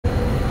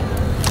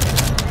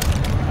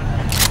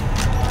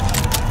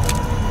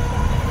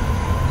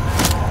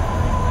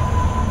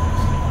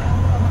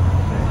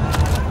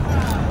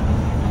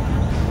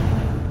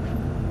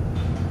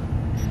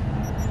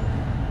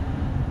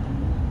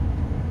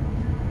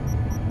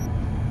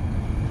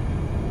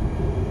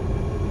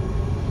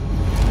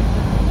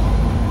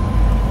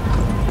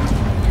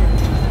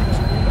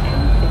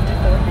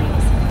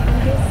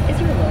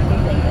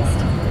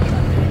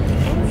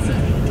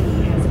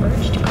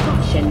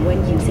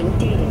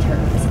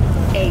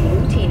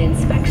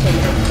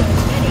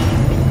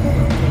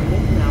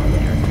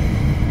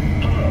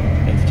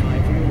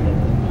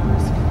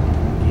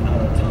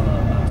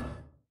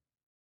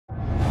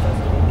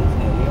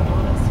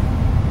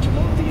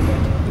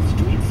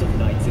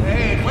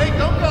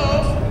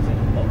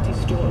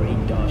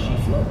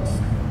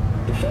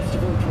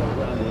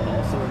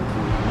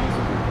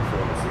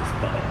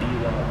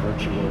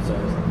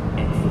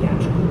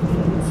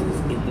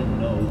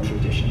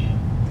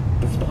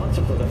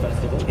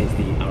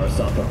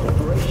Arasaka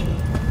Corporation.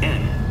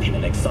 And, in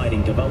an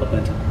exciting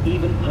development,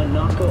 even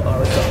Hanako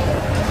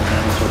Arasaka has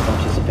announced her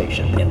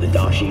participation in the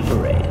Dashi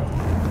Parade.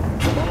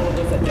 From all of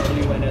us at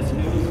WNS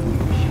News, we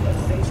wish you a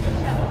safe and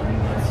healthy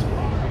next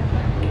week.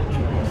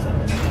 Enjoy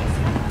yourselves.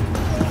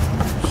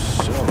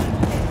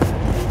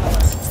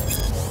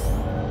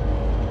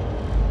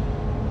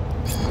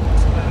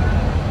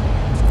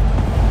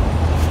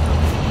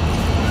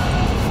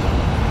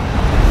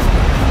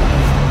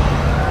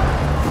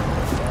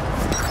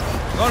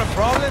 Got a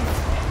problem?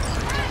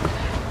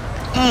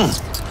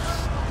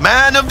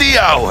 Man of the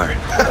hour.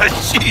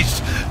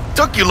 Jeez,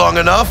 took you long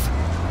enough.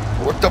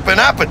 Worked up an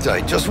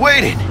appetite, just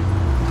waiting.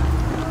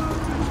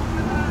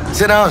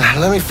 Sit down,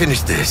 let me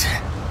finish this.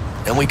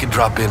 Then we can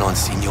drop in on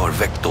Senor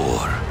Vector.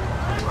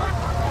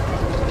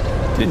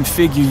 Didn't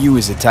figure you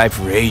was the type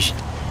for Asian.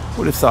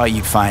 Would have thought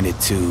you'd find it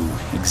too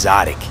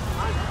exotic.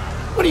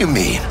 What do you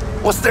mean?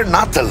 What's there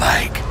not to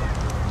like?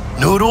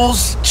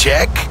 Noodles?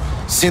 Check.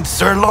 Synth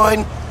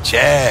sirloin?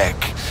 Check.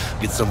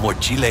 Get some more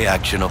Chile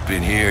action up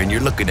in here, and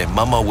you're looking at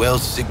Mama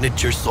Wells'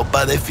 signature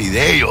sopa de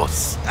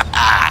fideos.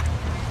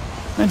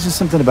 Mentioned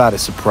something about a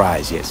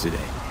surprise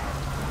yesterday.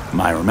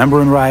 Am I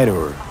remembering right,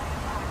 or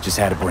just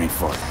had a brain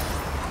fart?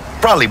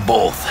 Probably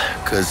both,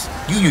 because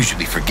you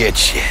usually forget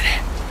shit.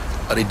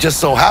 But it just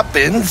so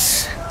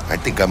happens, I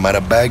think I might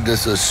have bagged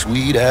us a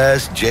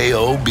sweet-ass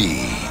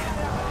J.O.B.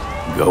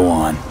 Go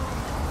on.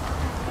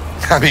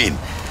 I mean,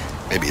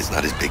 maybe it's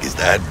not as big as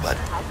that, but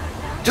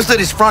just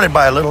that it's fronted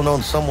by a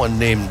little-known someone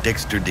named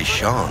Dexter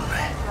Deshawn.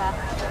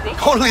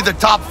 Only the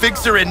top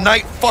fixer in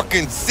Night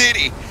fucking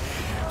City.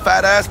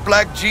 Fat-ass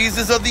black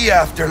Jesus of the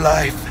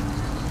afterlife.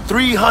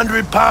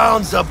 300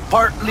 pounds of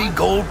partly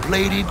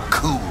gold-plated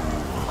cool.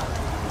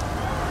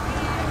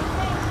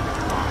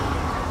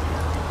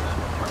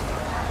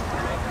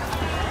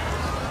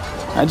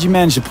 How'd you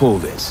manage to pull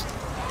this?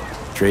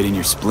 Trading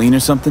your spleen or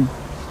something?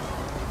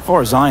 As far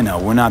as I know,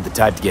 we're not the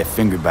type to get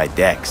fingered by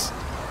Dex.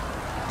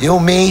 You,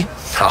 me?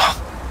 Oh,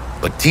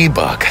 but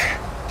T-Bug,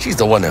 she's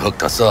the one that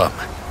hooked us up.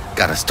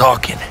 Got us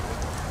talking.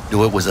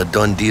 Knew it was a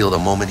done deal the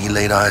moment he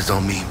laid eyes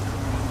on me.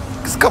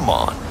 'Cause come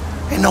on,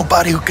 ain't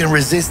nobody who can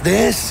resist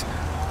this.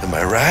 Am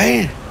I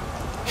right?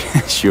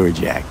 Sure,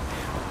 Jack.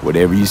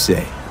 Whatever you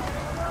say.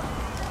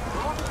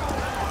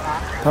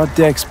 Thought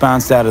Dex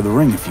bounced out of the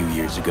ring a few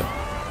years ago.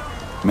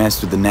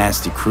 Messed with the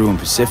nasty crew in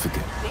Pacifica.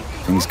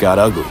 Things got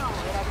ugly.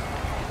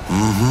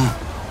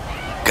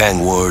 Gang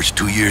wars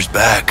 2 years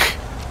back.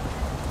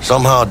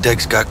 Somehow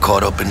Dex got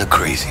caught up in the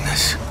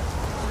craziness.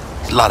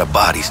 There's a lot of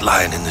bodies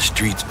lying in the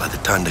streets by the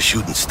time the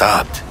shooting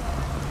stopped.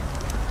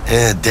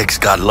 Yeah, Dex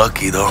got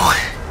lucky though.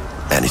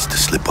 Managed to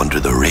slip under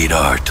the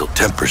radar till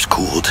tempers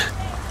cooled.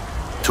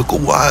 Took a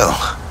while,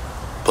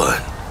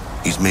 but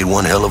he's made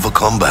one hell of a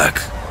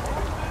comeback.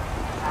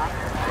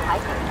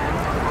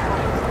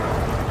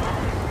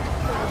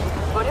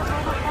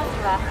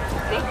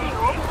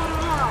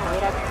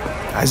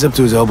 Guy's up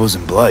to his elbows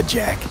in blood,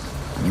 Jack.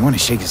 You want to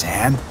shake his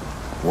hand?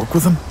 Work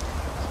with him?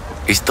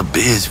 It's the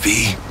biz,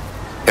 V.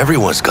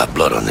 Everyone's got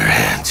blood on their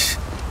hands.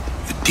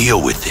 You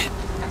deal with it.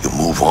 You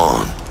move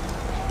on.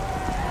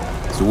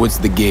 So what's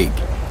the gig?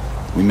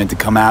 We meant to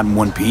come out in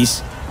one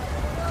piece?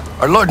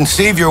 Our Lord and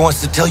Savior wants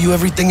to tell you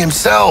everything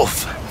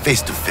himself,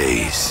 face to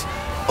face.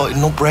 Oh,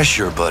 no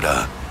pressure, but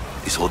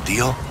this whole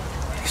deal,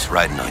 it's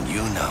riding on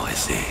you now, I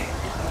say.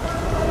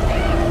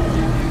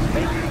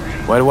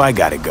 Why do I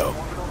gotta go?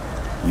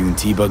 You and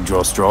T-Bug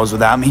draw straws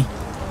without me?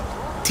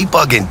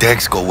 T-Bug and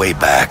Dex go way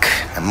back,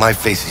 and my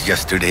face is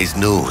yesterday's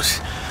news.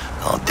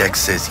 Oh, Dex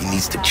says he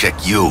needs to check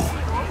you,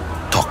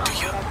 talk to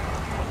you.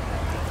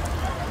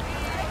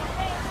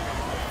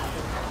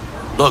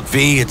 Look,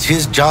 V, it's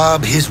his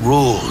job, his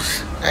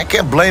rules. I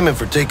can't blame him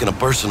for taking a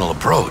personal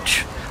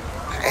approach.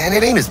 And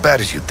it ain't as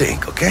bad as you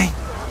think, okay?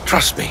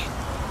 Trust me.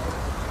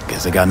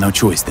 Guess I got no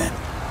choice then.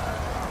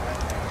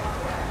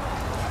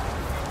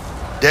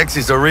 Dex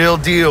is a real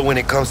deal when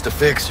it comes to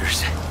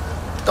fixers.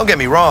 Don't get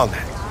me wrong,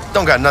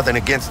 don't got nothing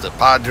against the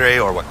Padre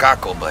or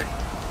Wakako, but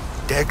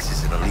Dex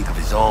is in a league of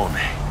his own. You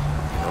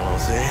know what I'm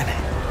saying?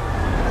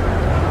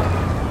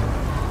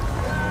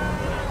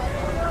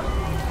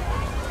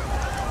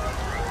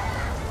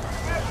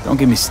 Don't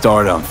get me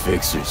started on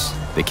fixers.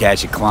 They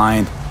catch a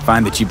client,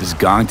 find the cheapest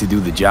gong to do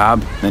the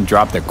job, then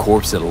drop their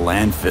corpse at a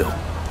landfill.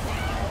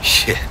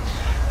 Shit,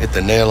 hit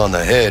the nail on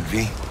the head,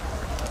 V.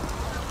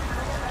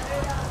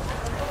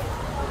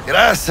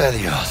 Gracias a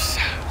Dios.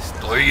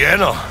 Estoy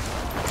lleno.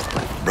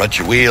 Brought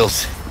your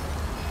wheels.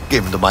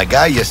 Gave them to my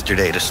guy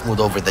yesterday to smooth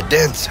over the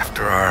dents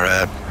after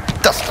our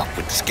dust-up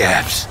with the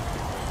scabs.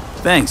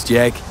 Thanks,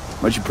 Jack.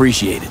 Much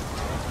appreciated.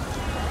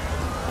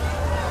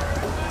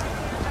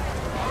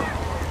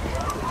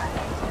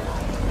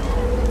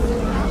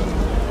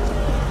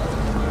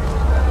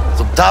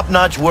 Some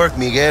top-notch work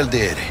Miguel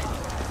did.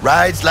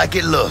 Rides like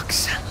it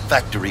looks.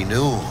 Factory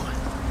new.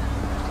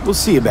 We'll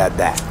see about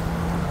that.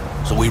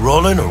 So we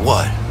rolling or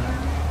what?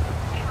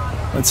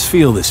 Let's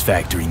feel this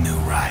factory new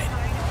ride.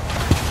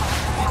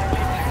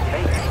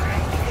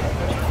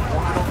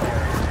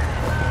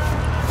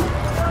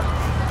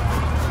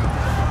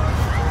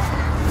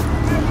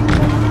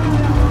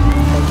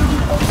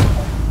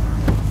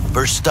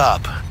 first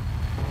stop.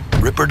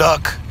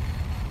 Ripperdoc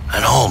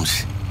and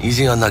Holmes.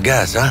 Easy on the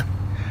gas, huh?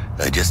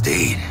 I just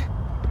ate.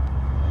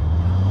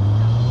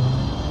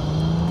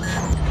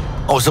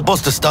 I was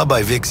supposed to stop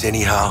by Vic's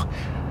anyhow.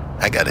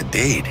 I got a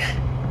date.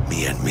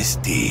 Me and Miss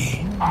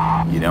D.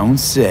 You don't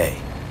say.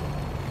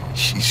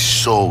 She's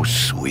so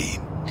sweet.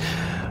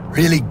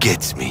 Really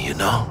gets me, you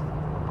know?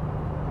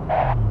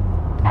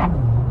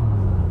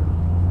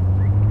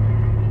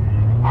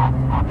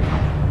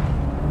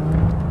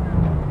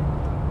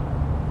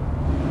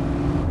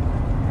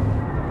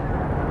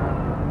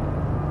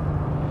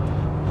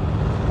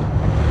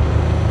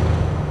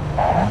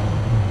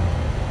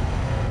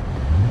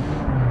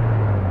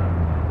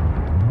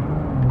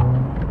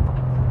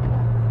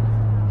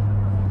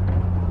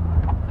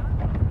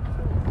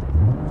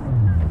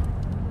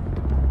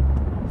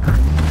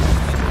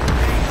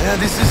 Yeah,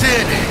 this is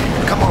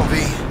it. Come on,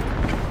 V.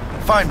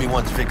 Find me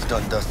once Vic's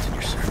done dusting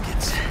your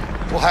circuits.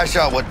 We'll hash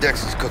out what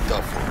Dex has cooked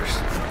up for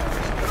us.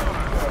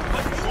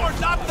 But you are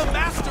not the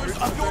masters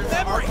of your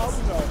memories,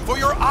 for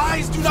your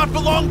eyes do not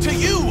belong to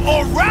you,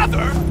 or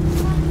rather,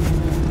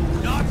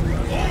 not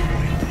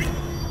only.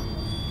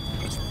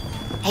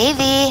 Hey,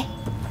 V.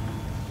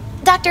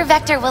 Dr.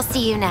 Vector will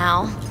see you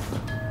now.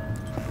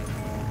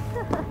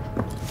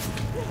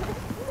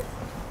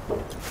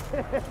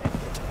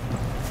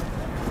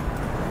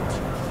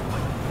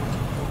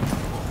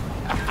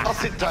 I'll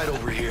sit tight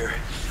over here.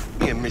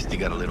 Me and Misty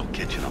got a little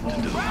catching up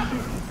to do.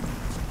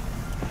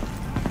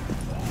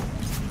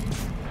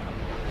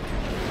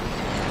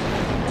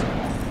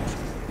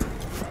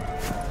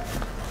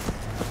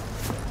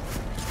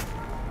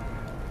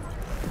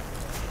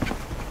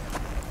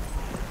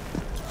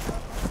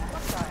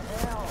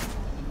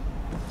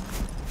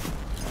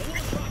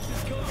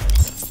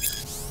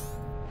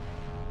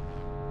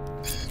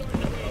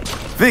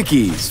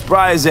 Vicky,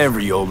 spry as ever,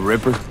 you old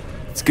ripper.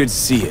 It's good to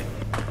see you.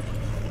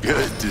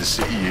 Good to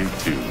see you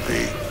too, V.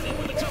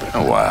 It's been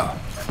a while.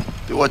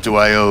 To what do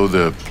I owe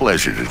the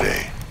pleasure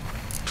today?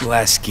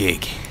 Last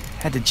gig.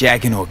 Had to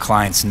jack into a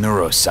client's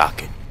neuro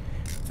socket.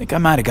 Think I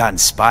might have gotten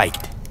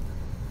spiked.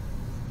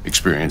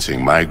 Experiencing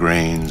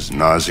migraines,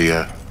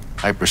 nausea,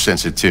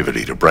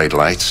 hypersensitivity to bright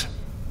lights?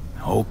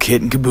 Whole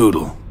kit and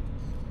caboodle.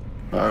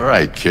 All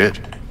right,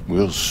 kid.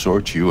 We'll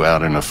sort you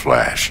out in a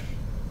flash.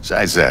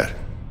 Besides that,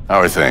 how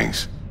are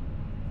things?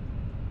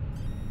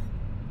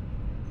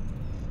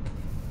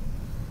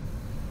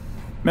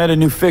 Met a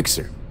new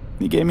fixer.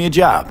 He gave me a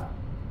job.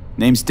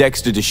 Name's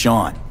Dexter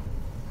Deshawn.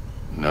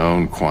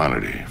 Known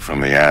quantity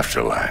from the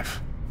afterlife.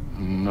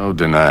 No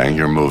denying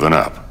you're moving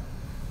up.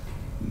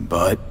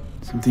 But,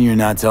 something you're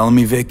not telling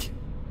me, Vic?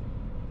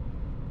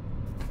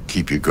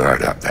 Keep your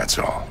guard up, that's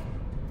all.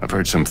 I've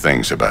heard some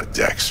things about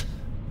Dex.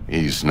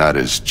 He's not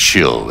as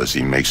chill as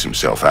he makes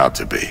himself out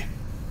to be.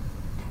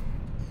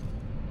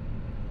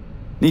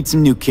 Need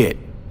some new kit,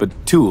 but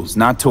tools,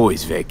 not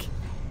toys, Vic.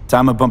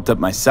 Time I bumped up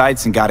my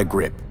sights and got a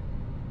grip.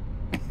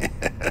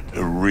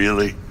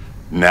 Really?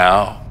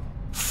 Now?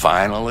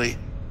 Finally?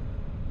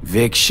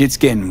 Vic, shit's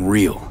getting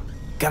real.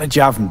 Got a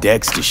job from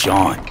Dex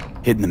Deshawn,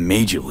 hitting the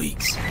major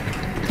leagues.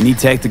 Need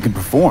tech that can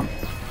perform.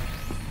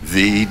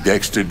 The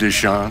Dexter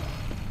Deshawn?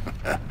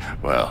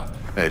 Well,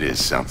 that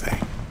is something.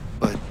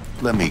 But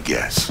let me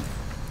guess.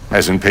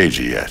 Hasn't paid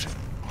you yet.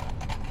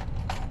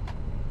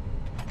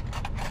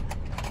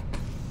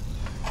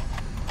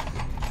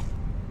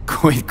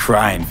 Quit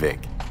crying, Vic.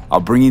 I'll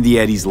bring you the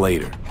eddies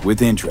later,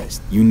 with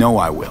interest. You know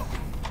I will.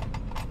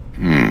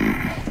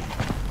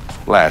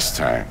 Last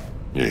time.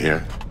 You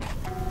hear?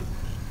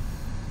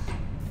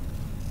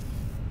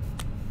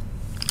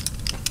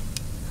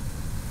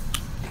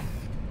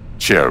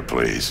 Chair,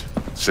 please.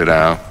 Sit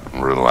down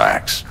and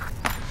relax.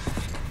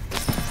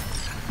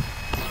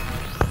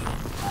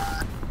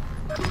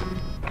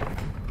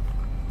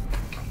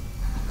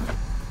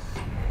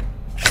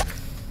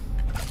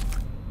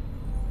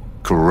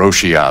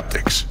 Kuroshi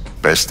Optics.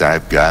 Best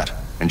I've got,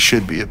 and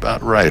should be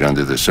about right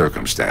under the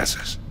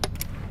circumstances.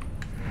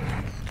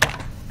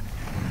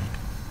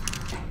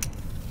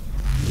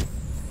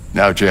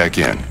 Now jack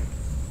in.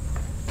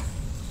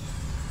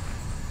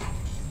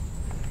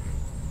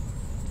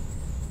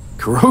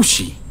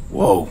 Kuroshi?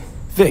 Whoa.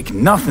 Vic,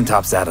 nothing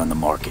tops that on the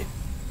market.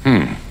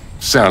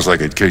 Sounds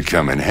like it could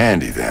come in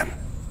handy then.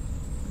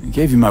 I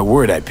gave you my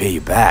word I'd pay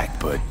you back,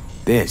 but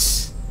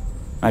this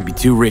might be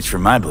too rich for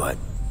my blood.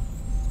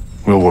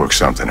 We'll work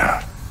something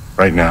out.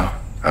 Right now,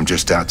 I'm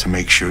just out to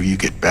make sure you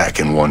get back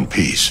in one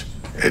piece.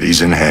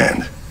 Eddie's in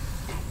hand.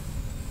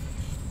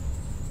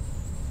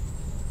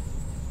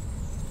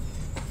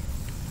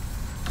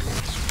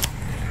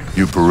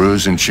 You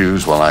peruse and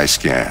choose while I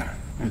scan.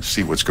 Let's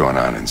see what's going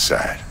on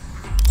inside.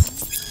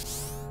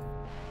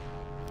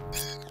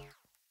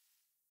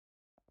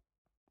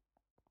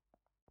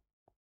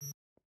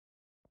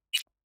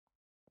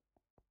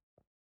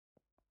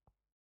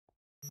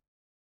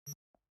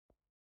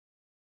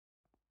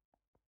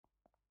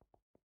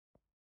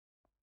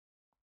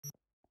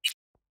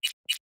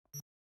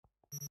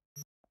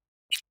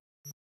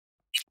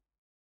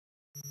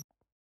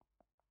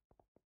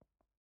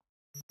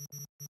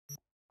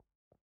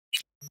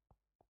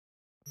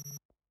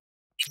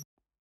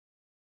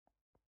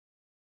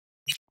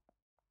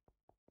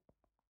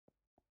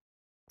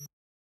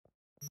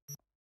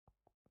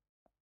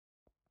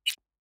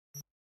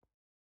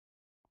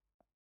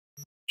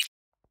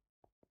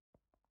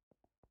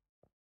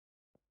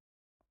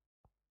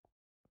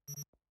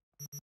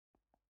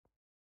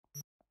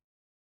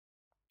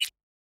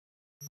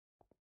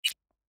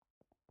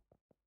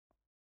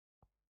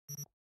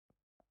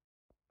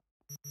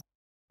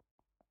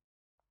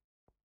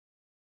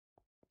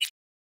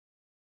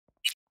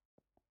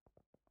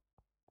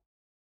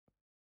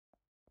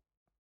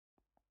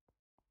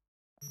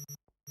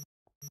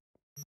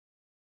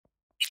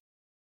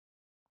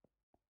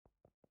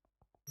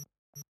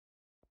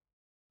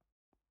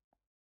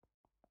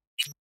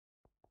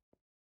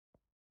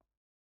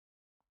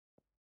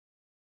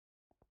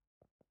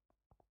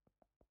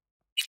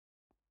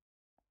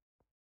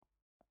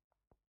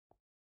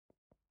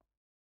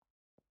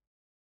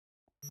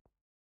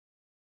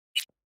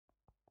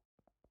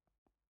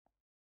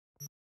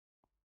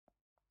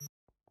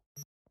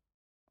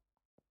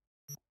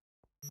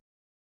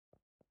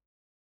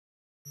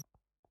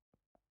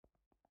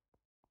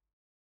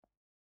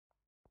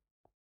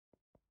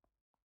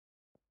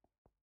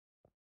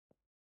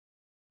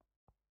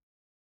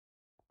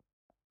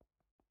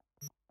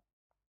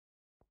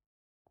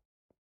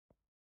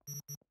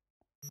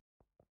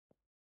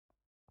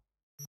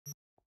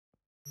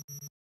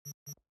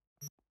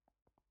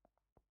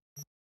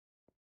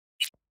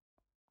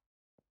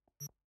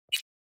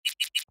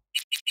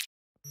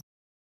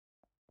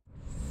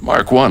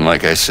 Mark 1,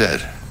 like I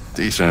said.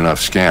 Decent enough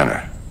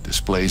scanner.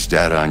 Displays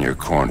data on your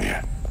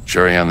cornea.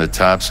 Cherry on the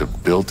top's a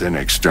built-in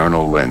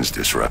external lens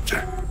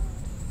disruptor.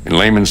 In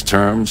layman's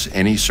terms,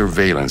 any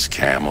surveillance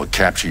cam will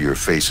capture your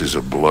face as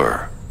a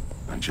blur.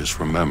 And just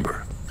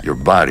remember, your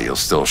body will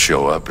still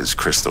show up as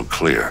crystal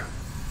clear.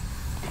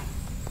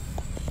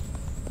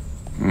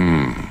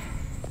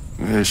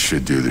 This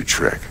should do the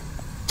trick.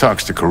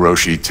 Talks to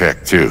Kuroshi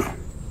Tech, too.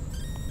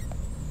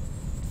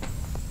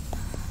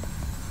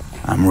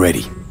 I'm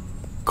ready.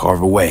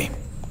 Carve away.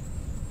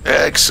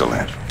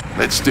 Excellent.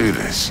 Let's do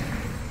this.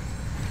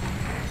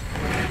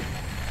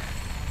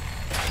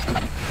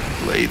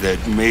 Lay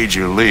that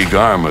major league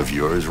arm of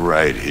yours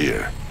right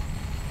here.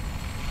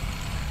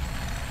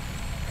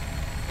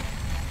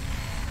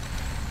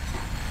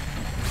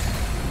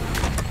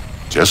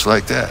 Just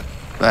like that.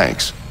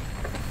 Thanks.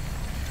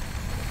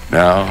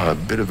 Now, a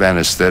bit of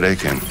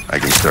anesthetic and I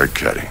can start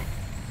cutting.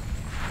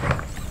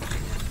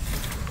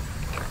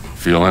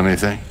 Feel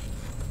anything?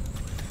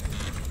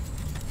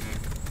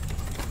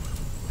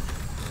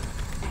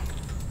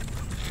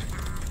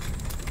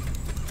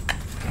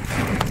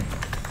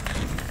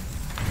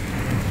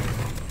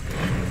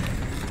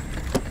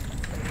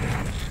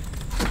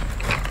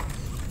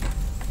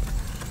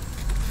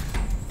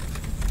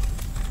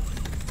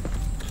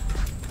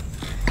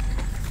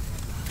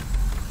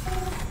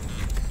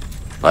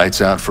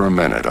 Lights out for a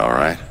minute, all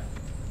right?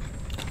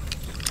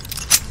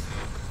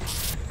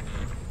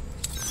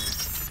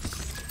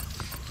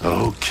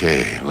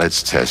 Okay,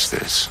 let's test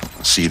this.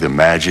 See the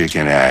magic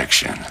in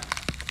action.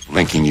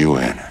 Linking you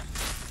in.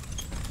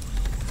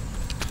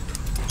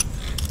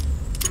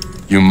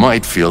 You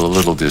might feel a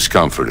little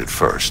discomfort at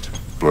first.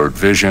 Blurred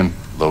vision,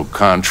 low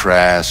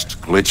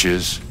contrast,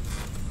 glitches.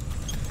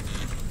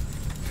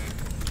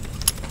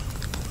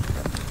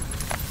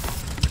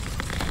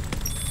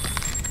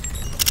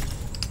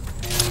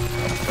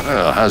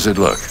 Well, how's it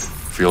look?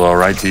 Feel all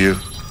right to you?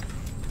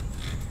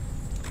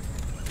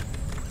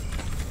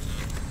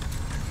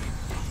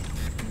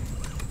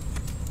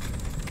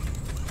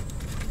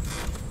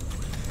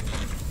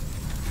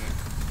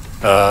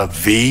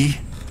 V?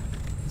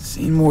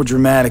 Seen more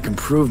dramatic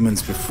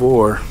improvements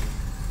before.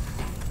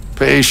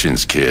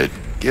 Patience, kid.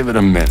 Give it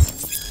a minute.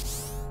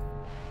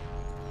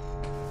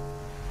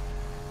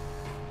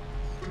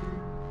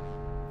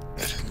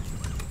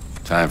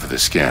 Time for the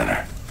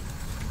scanner.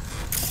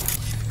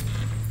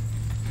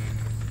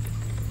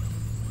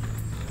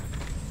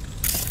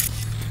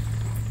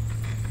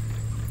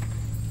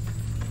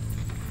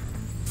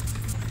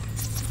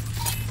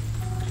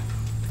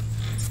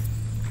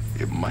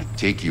 It might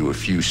take you a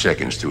few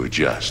seconds to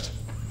adjust,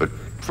 but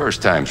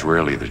first time's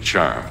rarely the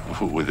charm,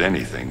 with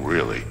anything,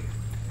 really.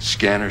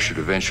 Scanner should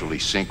eventually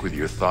sync with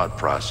your thought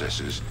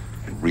processes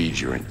and read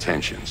your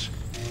intentions.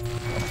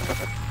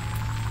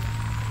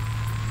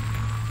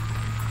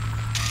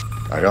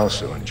 I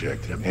also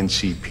injected an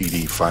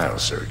NCPD file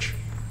search.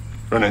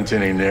 Run into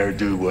any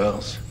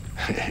ne'er-do-wells?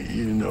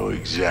 You know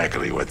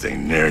exactly what they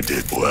ne'er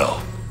did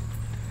well.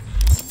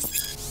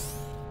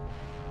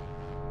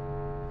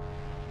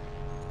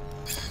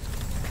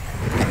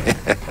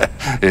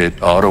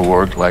 It ought to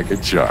work like a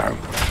charm.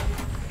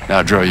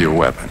 Now draw your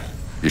weapon.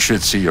 You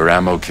should see your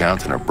ammo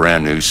count in a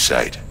brand new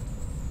sight.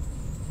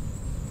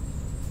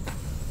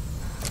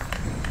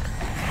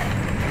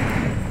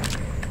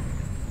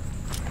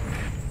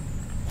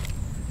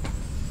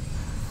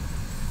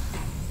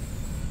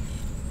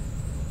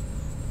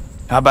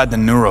 How about the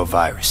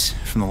neurovirus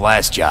from the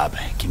last job?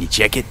 Can you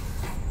check it?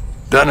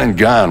 Done and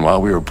gone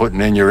while we were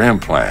putting in your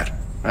implant.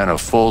 And a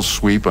full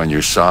sweep on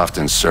your soft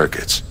and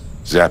circuits.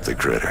 Zap the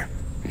critter.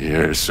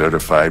 You're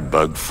certified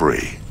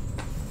bug-free.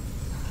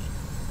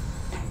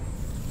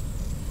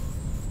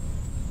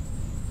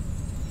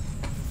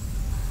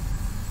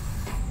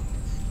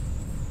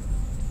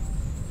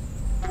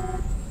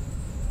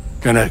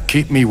 Gonna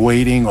keep me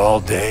waiting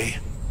all day?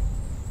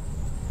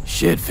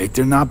 Shit,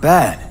 Victor, not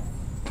bad.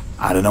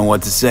 I don't know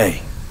what to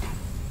say.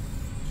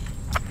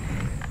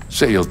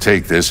 Say you'll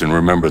take this and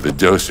remember the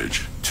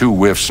dosage. 2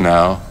 whiffs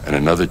now, and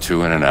another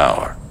 2 in an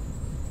hour.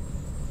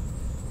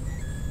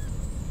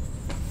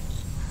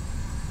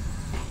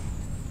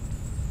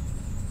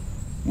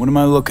 What am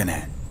I looking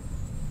at?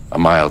 A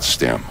mild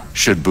stim.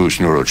 Should boost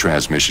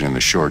neurotransmission in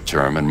the short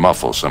term and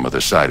muffle some of the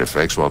side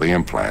effects while the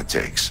implant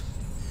takes.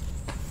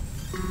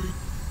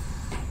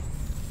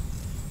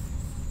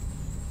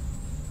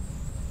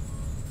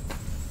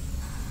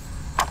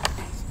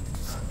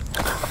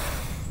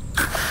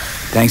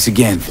 Thanks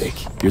again, Vic.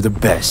 You're the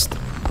best.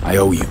 I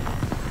owe you.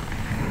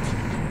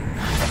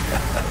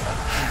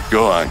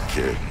 Go on,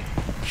 kid.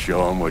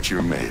 Show them what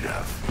you're made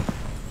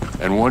of.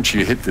 And once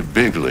you hit the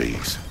big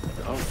leagues,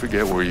 don't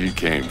forget where you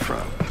came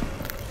from.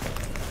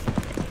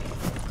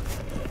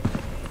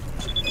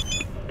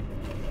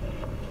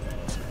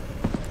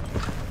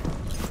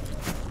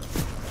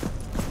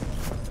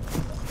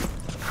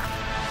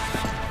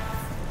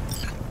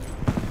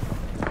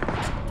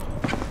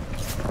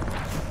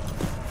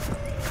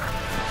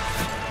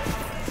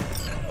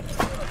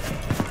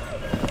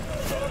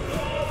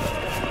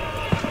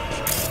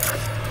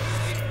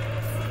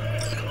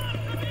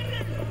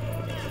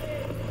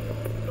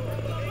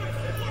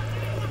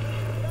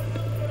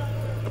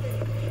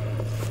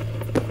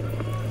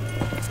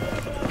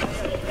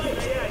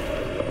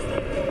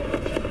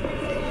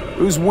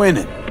 Who's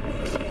winning?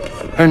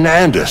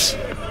 Hernandez.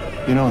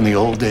 You know, in the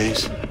old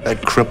days, that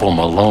cripple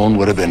Malone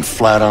would have been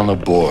flat on the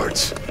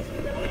boards.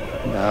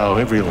 Now,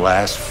 every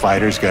last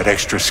fighter's got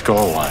extra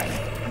skull lining.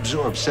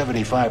 Absorbs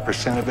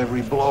 75% of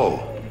every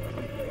blow.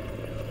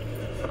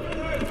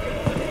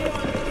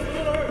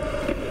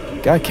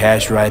 Got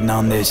cash riding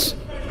on this?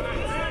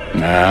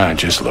 Nah,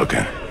 just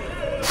looking.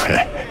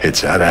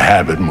 It's out of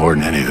habit more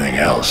than anything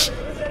else.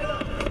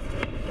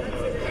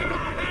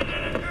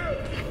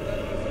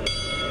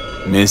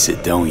 Miss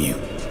it, don't you?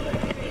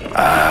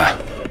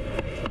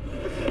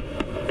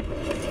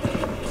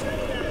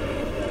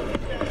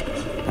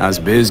 How's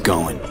biz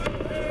going?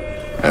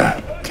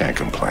 Can't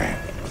complain.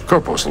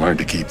 Corporals learned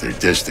to keep their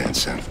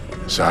distance, and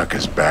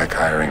Sokka's back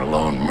hiring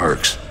lone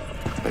mercs.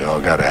 They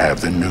all gotta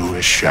have the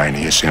newest,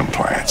 shiniest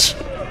implants.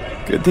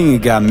 Good thing you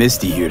got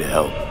Misty here to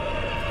help.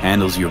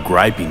 Handles your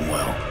griping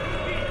well.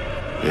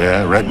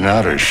 Yeah, renting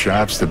out her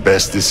shop's the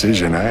best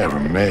decision I ever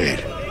made.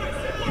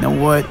 You know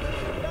what?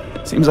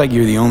 Seems like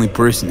you're the only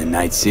person in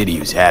Night City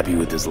who's happy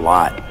with this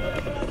lot.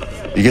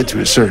 You get to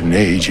a certain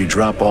age, you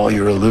drop all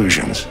your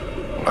illusions.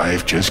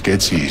 Life just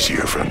gets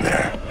easier from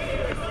there.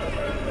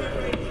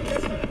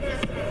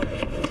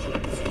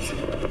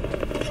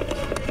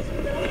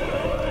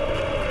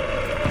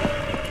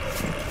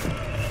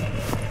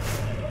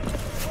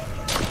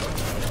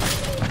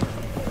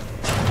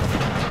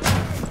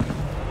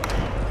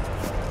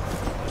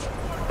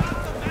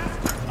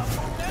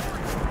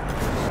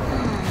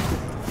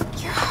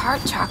 Your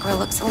heart chakra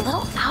looks a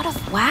little out of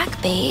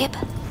whack, babe.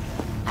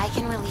 I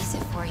can release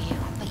it for you,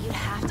 but you'd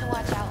have to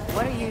watch out.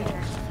 What are you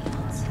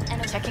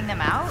checking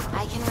them out?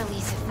 I can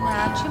release it for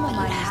Nah, you, Chima but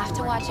might you'd have have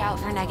to watch out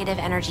for negative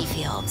energy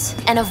fields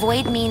and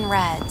avoid mean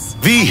reds.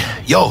 V,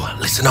 yo,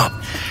 listen up.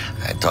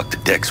 I talked to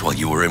Dex while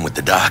you were in with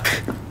the doc.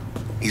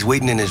 He's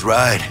waiting in his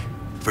ride.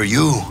 For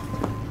you.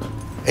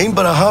 Ain't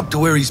but a hop to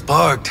where he's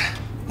parked.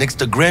 Next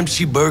to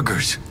Gramsci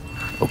Burgers.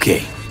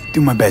 Okay, do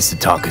my best to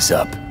talk us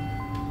up. So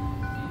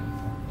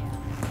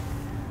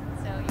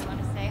you want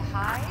to say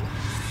hi?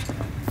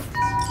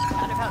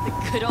 Not about the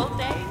good old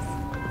days?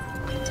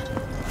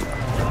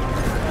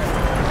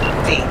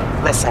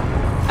 Listen,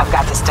 I've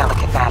got this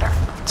delicate matter.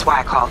 That's why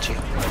I called you.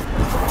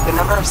 The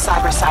number of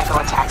cyber-psycho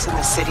attacks in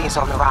the city is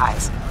on the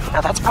rise.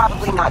 Now that's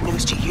probably not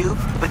news to you,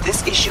 but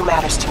this issue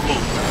matters to me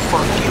for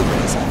a few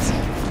reasons.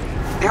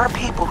 There are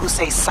people who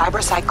say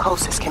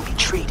cyberpsychosis can be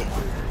treated.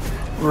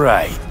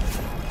 Right.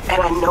 And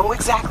I know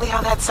exactly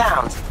how that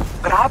sounds,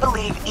 but I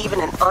believe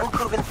even an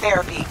unproven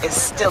therapy is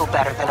still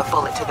better than a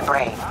bullet to the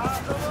brain.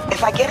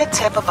 If I get a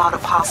tip about a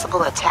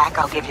possible attack,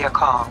 I'll give you a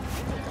call.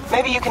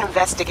 Maybe you can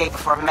investigate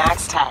before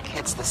Max Tack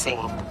hits the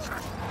scene.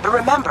 But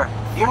remember,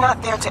 you're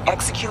not there to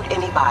execute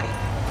anybody.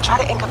 Try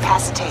to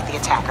incapacitate the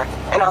attacker,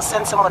 and I'll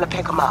send someone to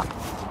pick him up.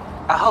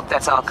 I hope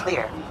that's all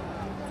clear.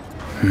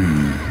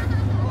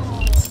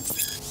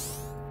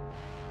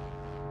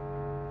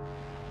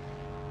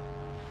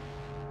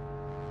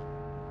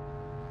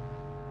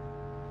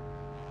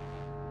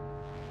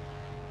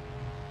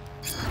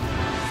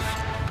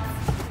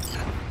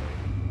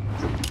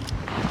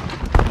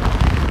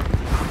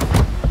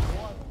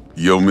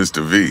 Yo,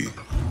 Mr. V,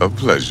 a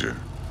pleasure.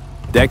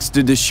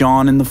 Dexter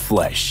Deshawn in the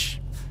flesh.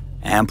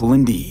 Ample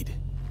indeed.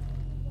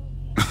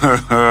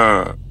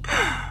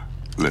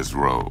 Let's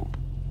roll.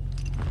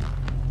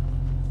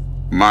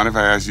 Mind if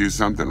I ask you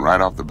something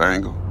right off the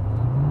bangle?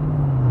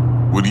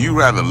 Would you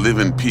rather live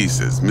in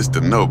pieces,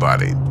 Mr.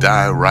 Nobody,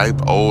 die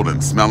ripe, old,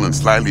 and smelling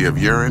slightly of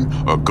urine,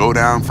 or go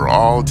down for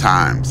all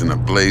times in a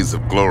blaze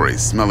of glory,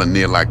 smelling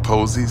near like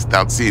posies,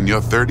 without seeing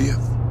your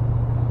 30th?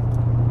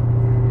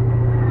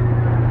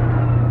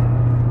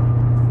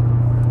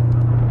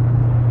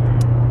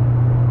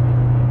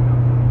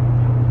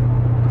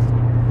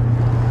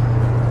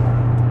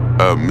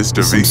 Mr.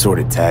 V. Some sort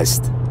of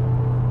test.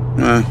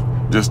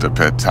 Just a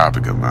pet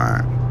topic of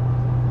mine.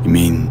 You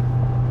mean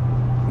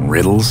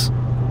riddles?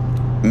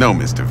 No,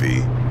 Mr.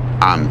 V.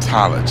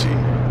 Ontology.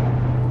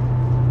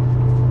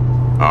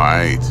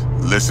 Alright,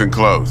 listen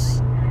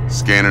close.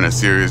 Scanning a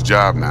serious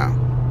job now.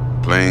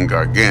 Playing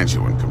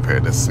gargantuan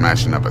compared to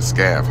smashing up a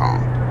scav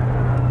home.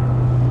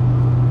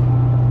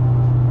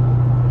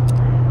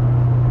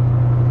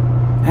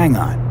 Hang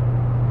on.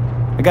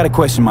 I gotta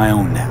question my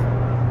own now.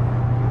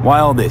 Why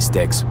all this,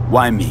 Dex?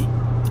 Why me?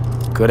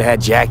 Could've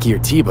had Jackie or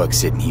T-Bug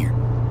sitting here.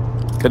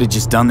 Could've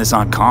just done this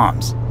on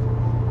comms.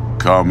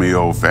 Call me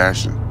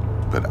old-fashioned,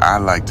 but I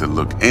like to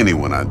look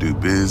anyone I do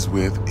biz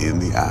with in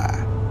the eye.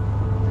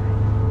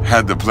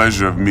 Had the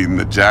pleasure of meeting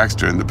the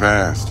Jackster in the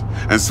past,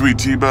 and Sweet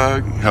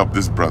T-Bug helped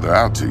this brother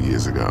out 2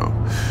 years ago.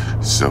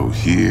 So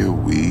here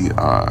we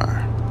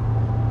are.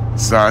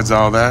 Besides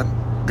all that,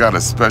 got a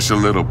special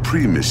little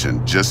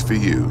pre-mission just for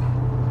you.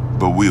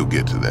 But we'll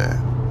get to that.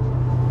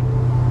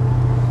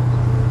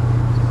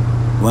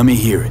 Let me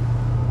hear it.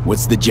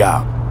 What's the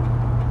job?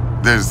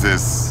 There's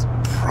this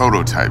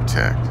prototype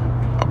tech.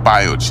 A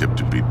biochip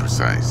to be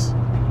precise.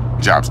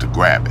 Job's to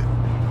grab it.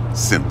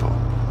 Simple.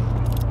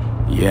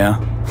 Yeah?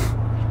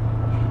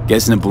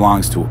 Guessing it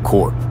belongs to a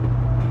corp.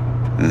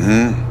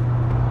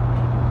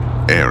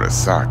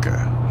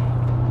 Arasaka.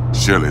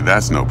 Surely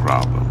that's no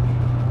problem.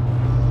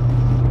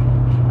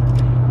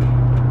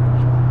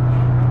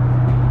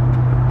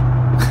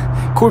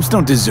 Corpse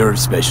don't deserve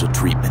special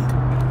treatment.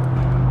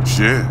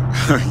 Shit,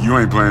 you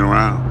ain't playing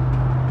around.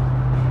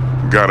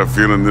 Got a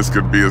feeling this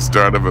could be a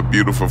start of a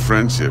beautiful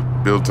friendship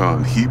built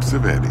on heaps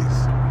of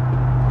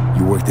eddies.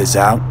 You work this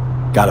out?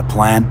 Got a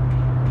plan?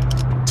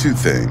 Two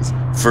things.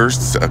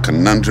 First, a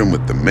conundrum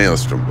with the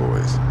Maelstrom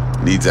boys.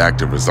 Needs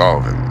active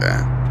resolving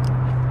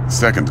that.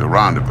 Second, a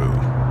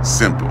rendezvous.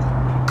 Simple.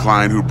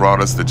 Client who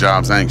brought us the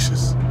job's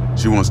anxious.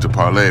 She wants to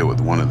parlay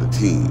with one of the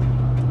team.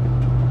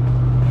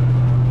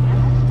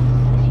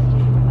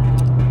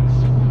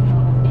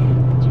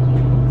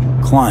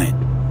 Client.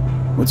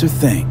 What's her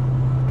thing?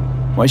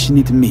 Why she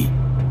need to meet?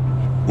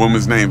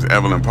 Woman's name's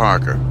Evelyn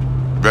Parker.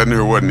 Vetting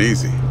her wasn't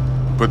easy.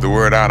 Put the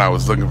word out I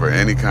was looking for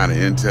any kind of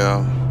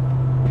intel.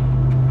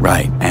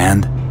 Right,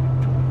 and?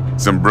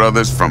 Some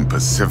brothers from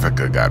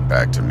Pacifica got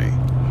back to me.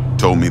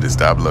 Told me to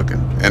stop looking.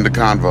 End of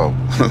convo.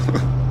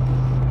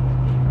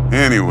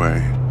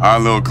 Anyway, our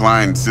little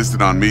client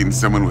insisted on meeting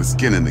someone with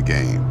skin in the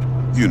game.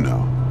 You know,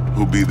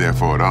 who'll be there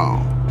for it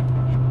all.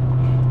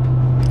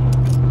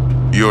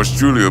 Yours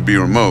truly will be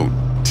remote.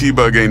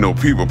 T-Bug ain't no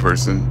people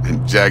person,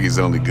 and Jaggy's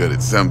only good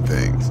at some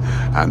things.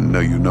 I know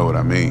you know what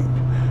I mean.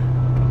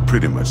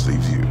 Pretty much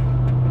leaves you.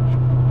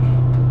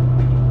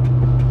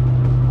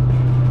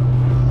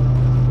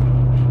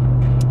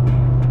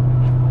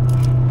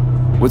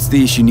 What's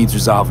the issue needs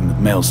resolving with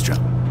Maelstrom?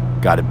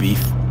 Got a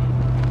beef?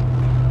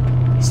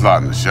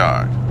 Slot in the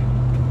shard.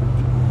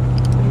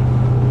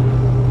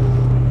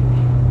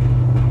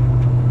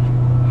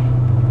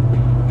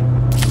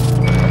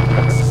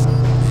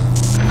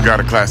 Got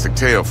a classic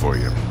tale for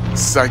you.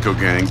 Psycho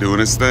gang doing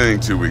his thing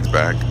 2 weeks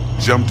back.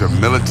 Jumped a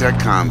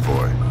Militech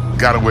convoy.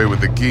 Got away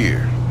with the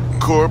gear.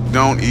 Corp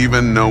don't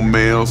even know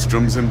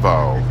Maelstrom's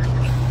involved.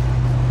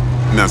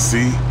 Now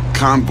see,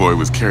 convoy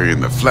was carrying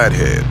the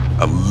Flathead,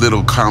 a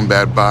little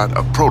combat bot,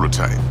 a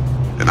prototype.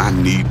 And I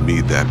need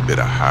me that bit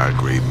of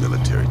high-grade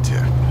military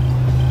tech.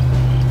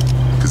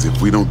 Cause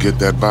if we don't get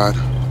that bot,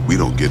 we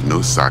don't get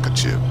no soccer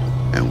chip.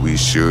 And we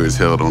sure as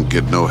hell don't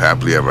get no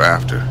happily ever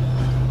after.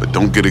 But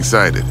don't get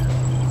excited.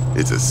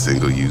 It's a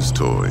single-use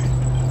toy.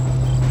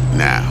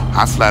 Now,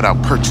 I flat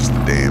out purchased the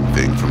damn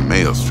thing from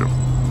Maelstrom.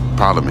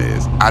 Problem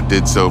is, I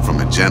did so from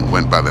a gent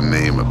went by the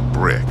name of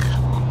Brick.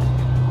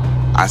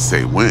 I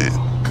say when,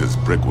 cause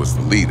Brick was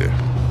the leader.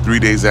 3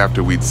 days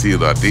after we'd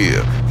sealed our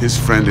deal, his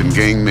friend and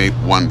gangmate,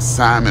 one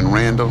Simon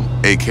Randall,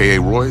 aka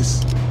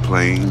Royce,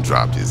 plain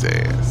dropped his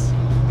ass.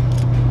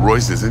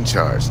 Royce is in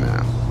charge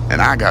now,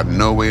 and I got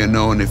no way of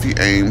knowing if he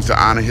aims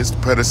to honor his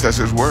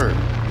predecessor's word.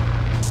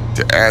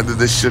 To add to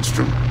this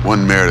shitstorm,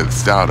 one merited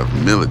stout of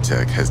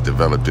Militech has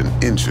developed an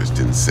interest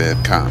in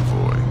said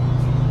convoy.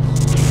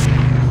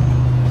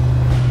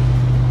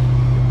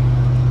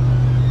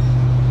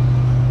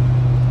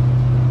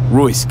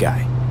 Royce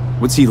guy.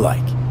 What's he like?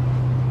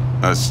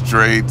 A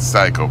straight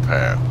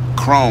psychopath.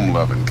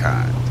 Chrome-loving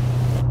kind.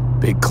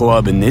 Big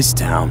club in this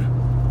town.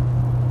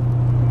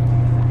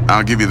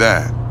 I'll give you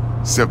that.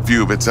 Except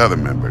few of its other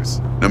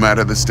members, no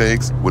matter the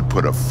stakes, would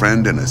put a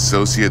friend and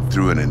associate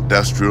through an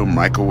industrial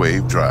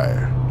microwave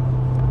dryer.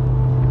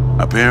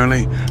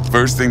 Apparently,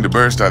 first thing to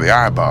burst are the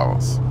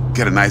eyeballs.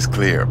 Get a nice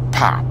clear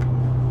pop.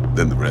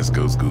 Then the rest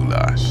goes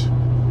goulash.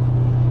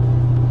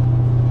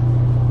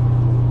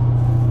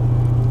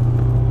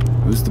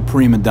 Who's the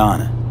prima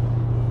donna?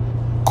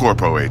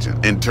 Corpo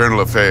agent, internal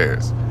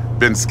affairs.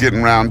 Been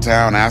skidding around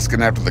town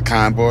asking after the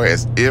convoy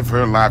as if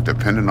her life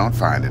depended on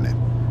finding it.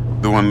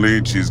 The one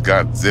lead she's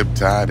got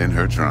zip-tied in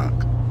her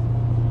trunk.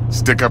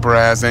 Stick up her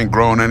ass ain't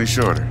growing any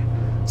shorter,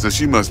 so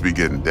she must be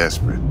getting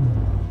desperate.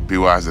 Be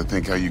wise to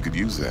think how you could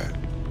use that.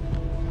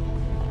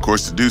 Of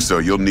course, to do so,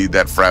 you'll need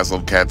that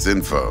frazzled cat's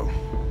info.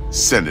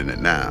 Sending it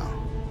now.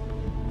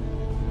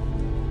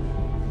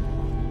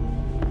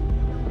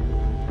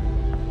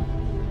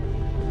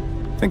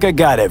 Think I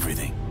got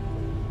everything.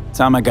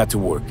 Time I got to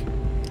work.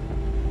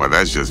 Well,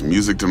 that's just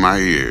music to my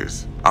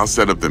ears. I'll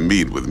set up the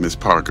meet with Miss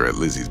Parker at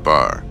Lizzie's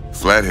bar.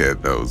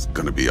 Flathead, though's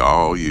gonna be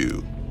all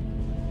you.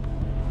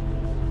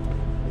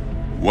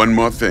 One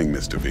more thing,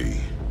 Mr. V.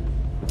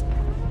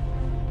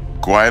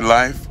 Quiet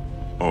life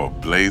or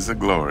blaze of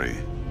glory?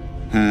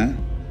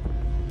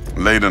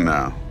 Later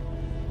now.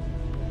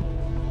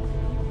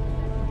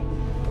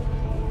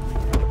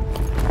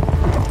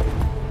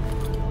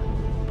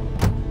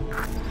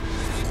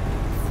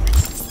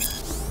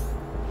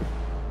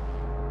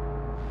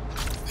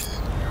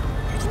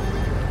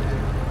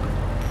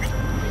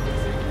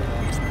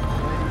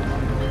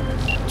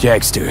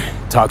 Jackster,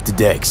 talk to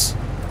Dex.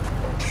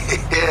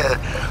 Yeah,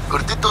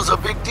 Gordito's a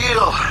big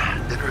deal.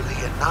 Literally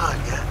a nod,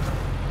 yeah.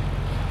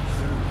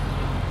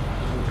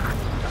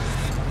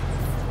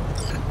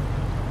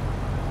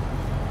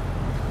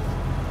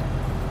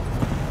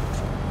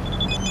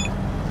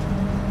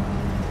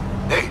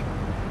 Hey,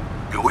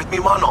 you with me,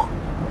 mano?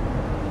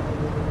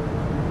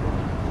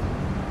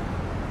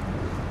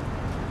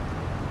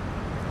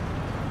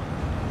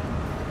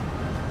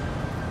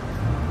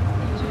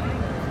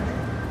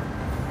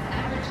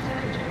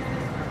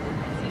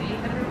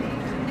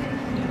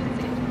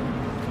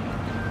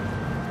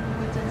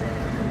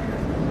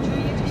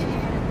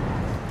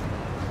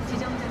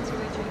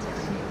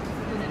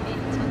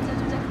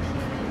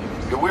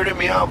 You're weirding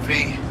me out,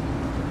 P.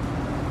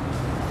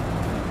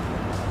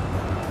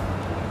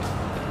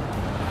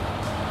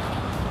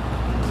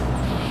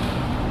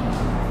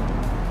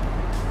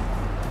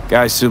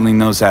 Guy certainly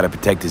knows how to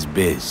protect his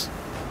biz.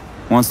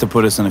 Wants to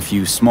put us on a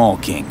few small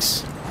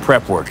kinks.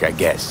 Prep work, I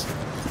guess.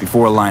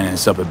 Before lining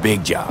us up a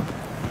big job.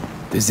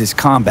 There's this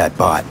combat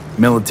bot,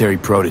 military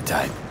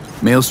prototype.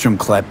 Maelstrom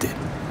clept it.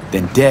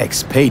 Then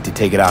Dex paid to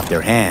take it off their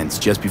hands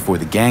just before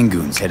the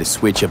Gangoons had a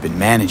switch up in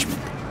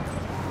management.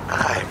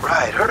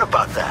 Right, heard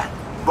about that.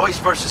 Royce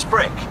versus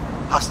Brick.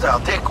 Hostile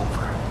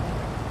takeover.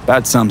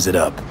 About sums it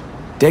up.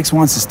 Dex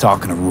wants us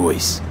talking to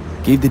Royce.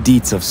 Gave the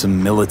deets of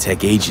some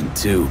Militech agent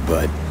too,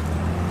 but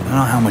I don't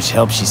know how much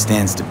help she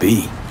stands to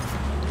be.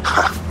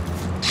 Ha!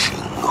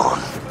 Chingon.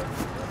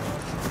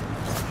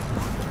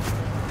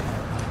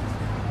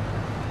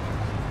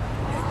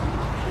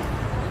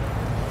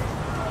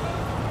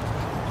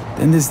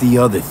 Then there's the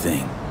other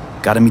thing.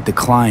 Gotta meet the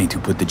client who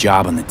put the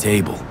job on the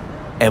table.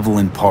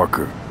 Evelyn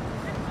Parker.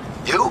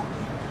 You?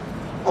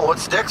 Well,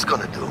 what's Dex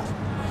gonna do?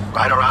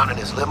 Ride around in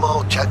his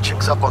limo, chat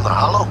chicks up on the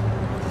hollow?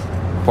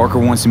 Parker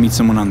wants to meet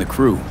someone on the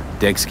crew.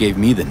 Dex gave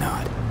me the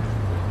nod.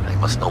 He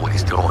must know what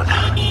he's doing.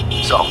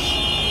 So,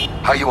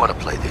 how you want to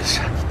play this?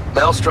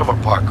 Maelstrom or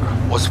Parker?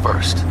 What's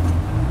first?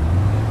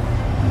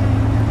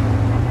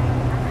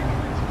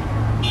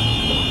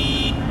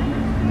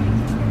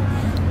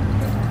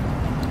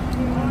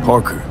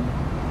 Parker.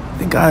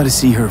 Think I ought to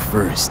see her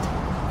first.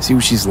 See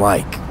what she's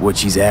like, what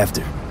she's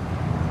after.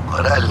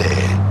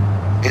 Orale.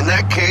 In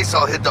that case,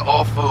 I'll hit the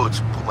all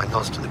foods, put my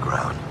nose to the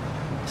ground,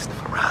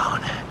 sniff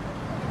around.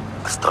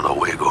 Hasta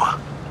luego.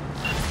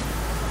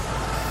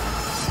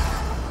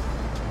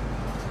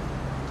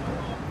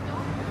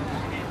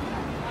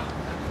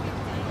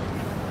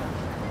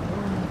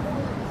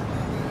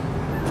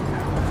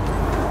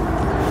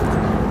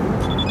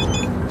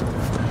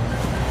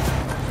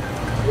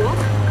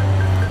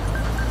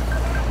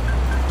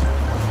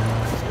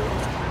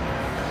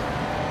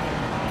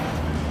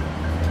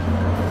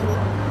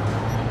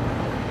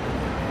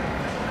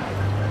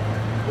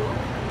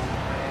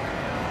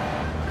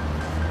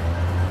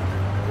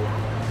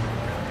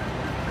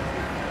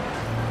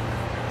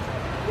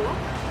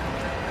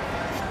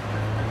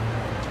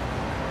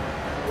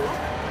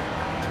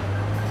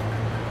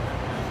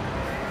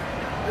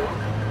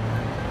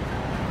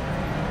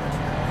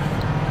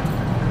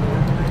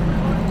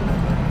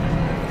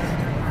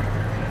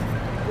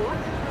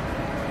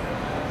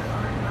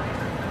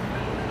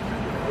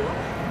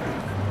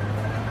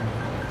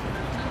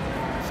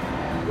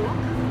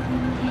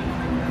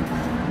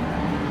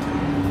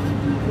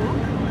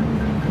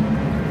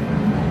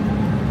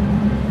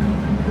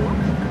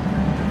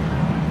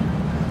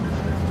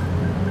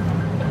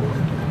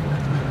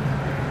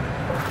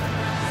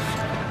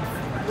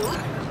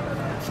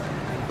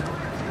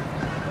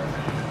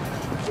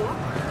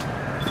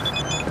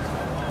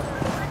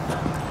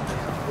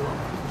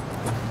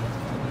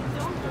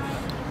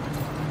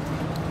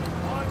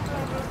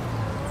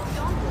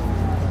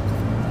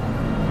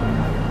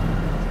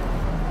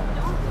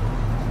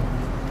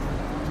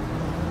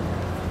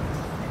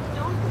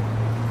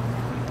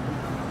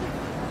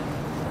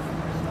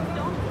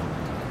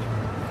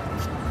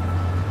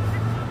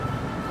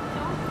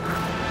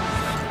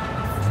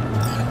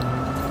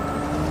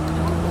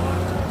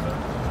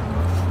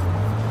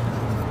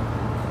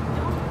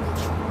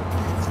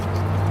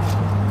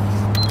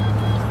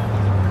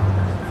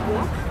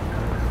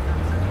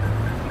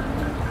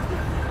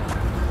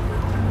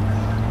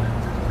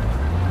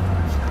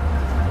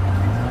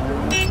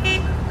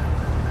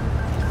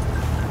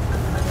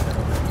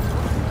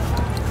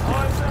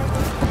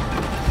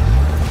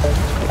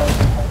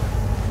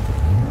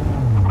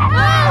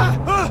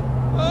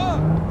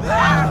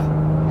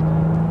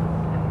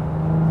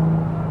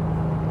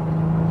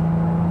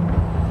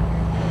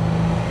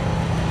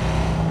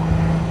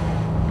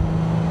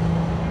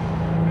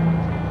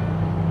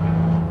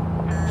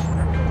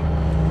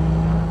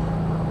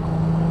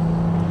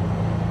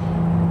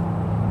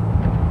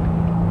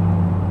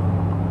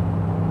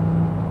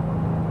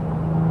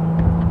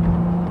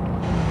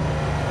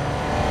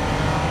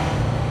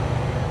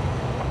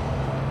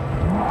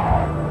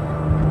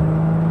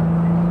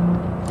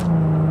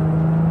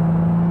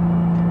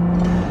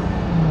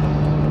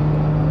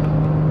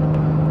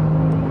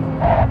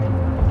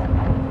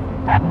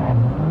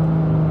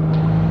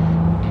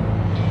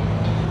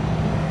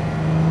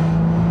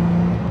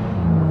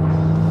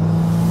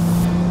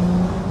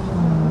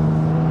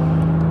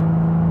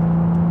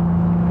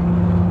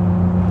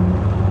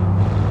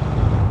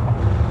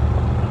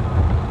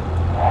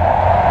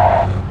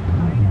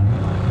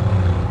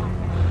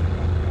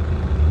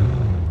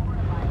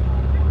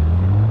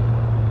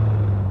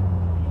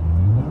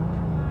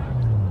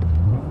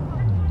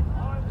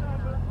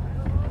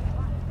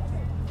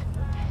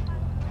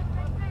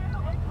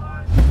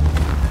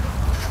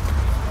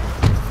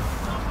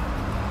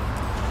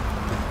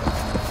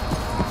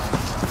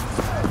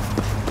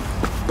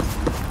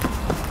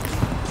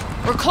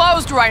 We're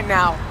closed right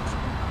now.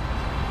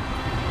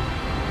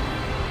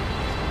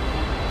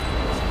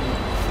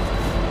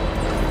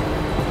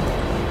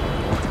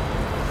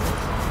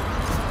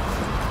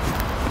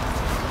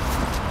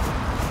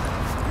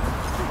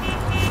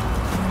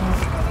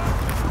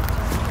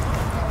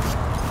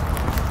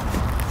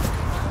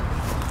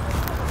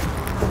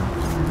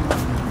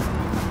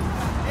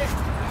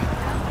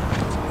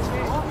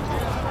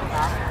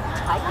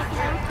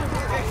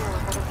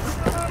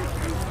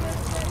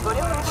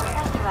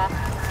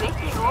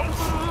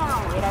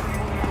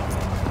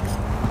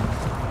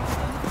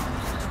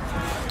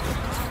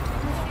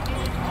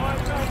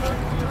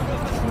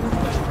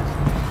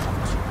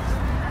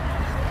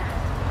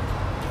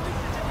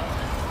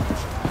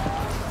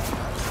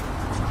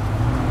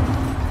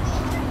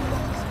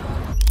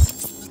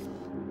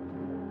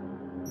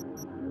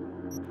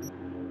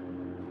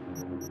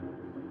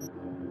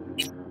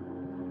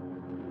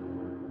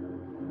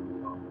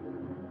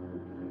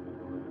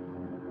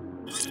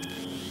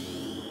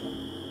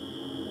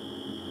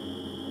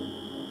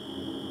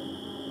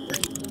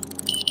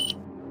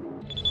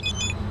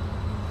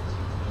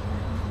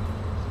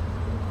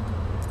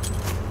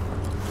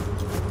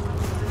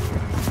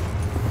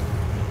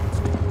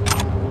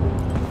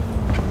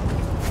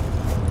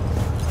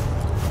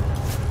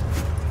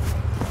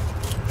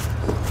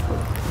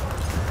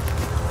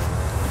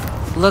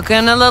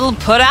 Looking a little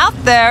put out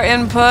there,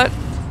 Input.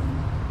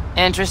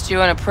 Interest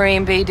you in a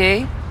preem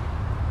BD?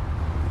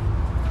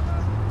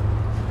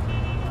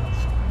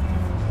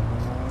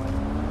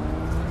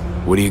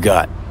 What do you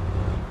got?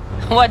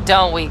 What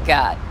don't we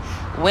got?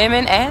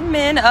 Women and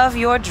men of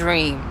your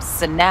dreams.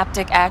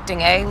 Synaptic acting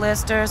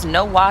A-listers,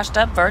 no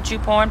washed-up virtue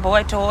porn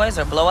boy toys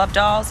or blow-up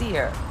dolls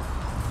here.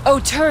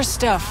 Auteur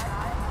stuff.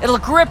 It'll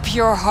grip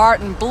your heart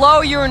and blow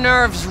your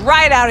nerves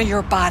right out of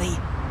your body.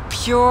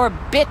 Pure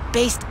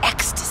bit-based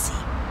ecstasy.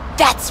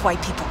 That's why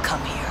people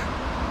come here.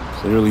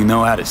 Clearly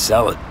know how to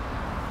sell it.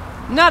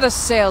 Not a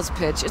sales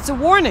pitch, it's a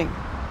warning.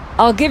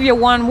 I'll give you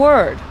one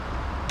word.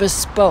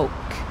 Bespoke.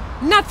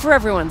 Not for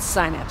everyone's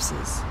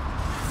synapses.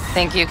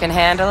 Think you can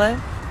handle it?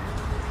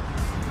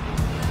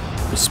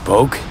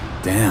 Bespoke?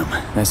 Damn,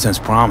 that sounds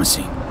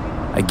promising.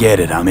 I get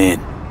it, I'm in.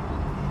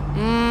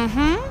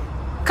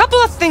 Couple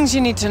of things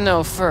you need to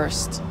know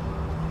first.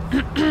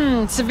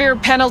 Severe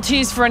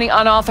penalties for any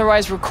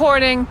unauthorized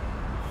recording.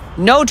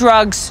 No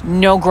drugs,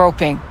 no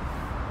groping.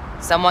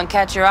 Someone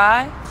catch your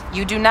eye?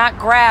 You do not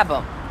grab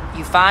them.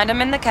 You find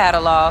them in the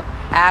catalog,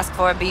 ask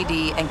for a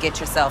BD, and get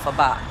yourself a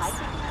box.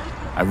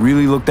 I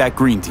really look that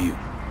green to you.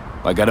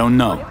 Like I don't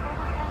know.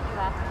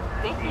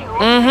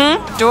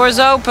 Door's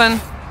open.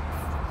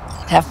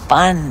 Have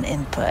fun,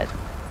 Input.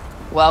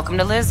 Welcome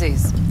to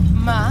Lizzie's.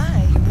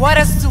 My, what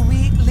a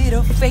sweet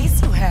little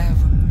face you have.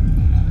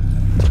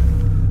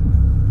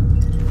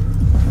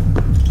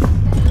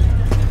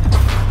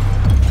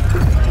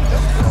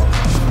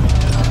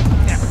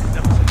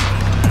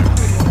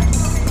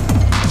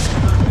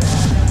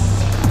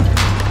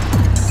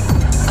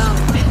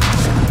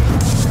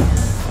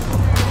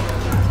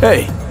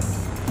 Hey.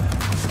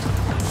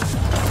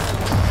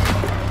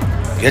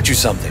 Get you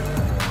something.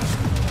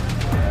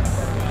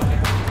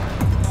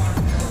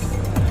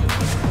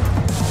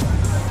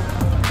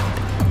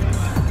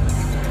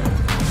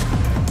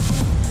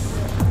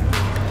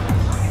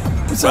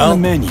 What's on the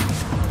menu?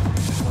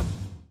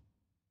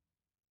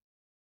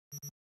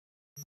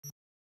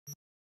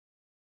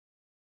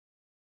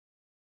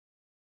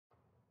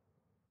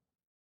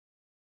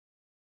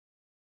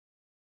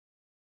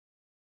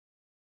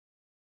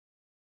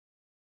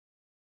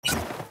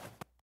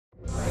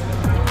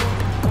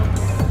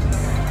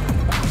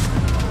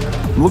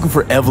 I'm looking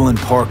for Evelyn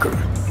Parker.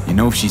 You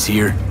know if she's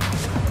here?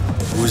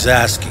 Who's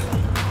asking?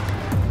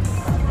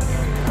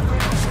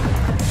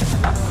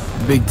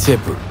 Big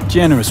tipper.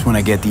 Generous when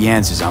I get the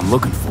answers I'm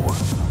looking for.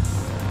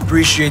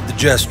 Appreciate the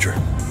gesture,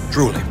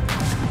 truly.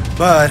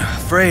 But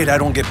afraid I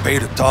don't get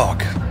paid to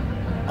talk.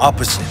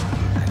 Opposite,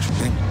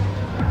 actually.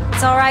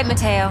 It's all right,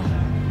 Mateo.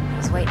 I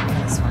was waiting for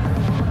this one.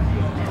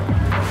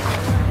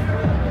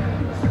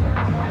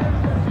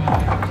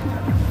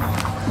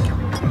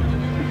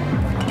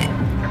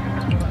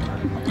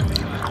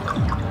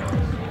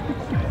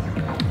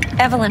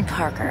 Evelyn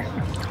Parker.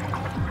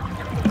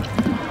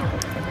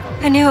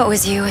 I knew it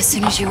was you as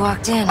soon as you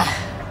walked in.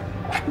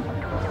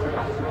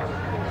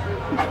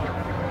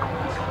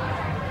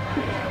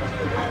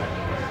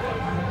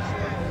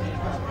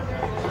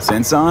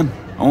 Sense on?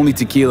 Only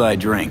tequila I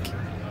drink.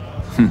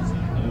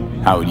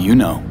 How would you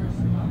know?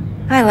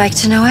 I like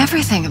to know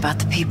everything about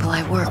the people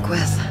I work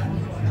with.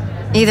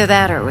 Either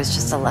that or it was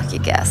just a lucky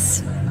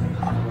guess.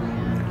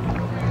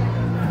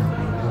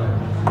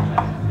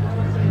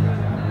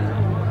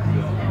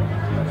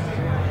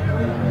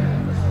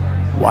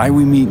 Why are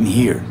we meeting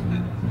here?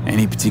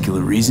 Any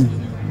particular reason?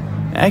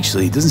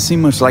 Actually, it doesn't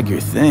seem much like your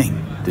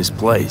thing, this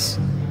place.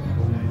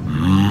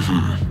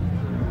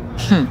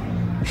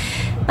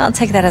 I'll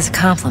take that as a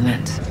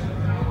compliment.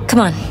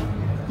 Come on.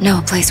 Know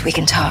a place we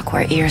can talk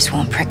where ears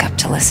won't prick up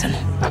to listen.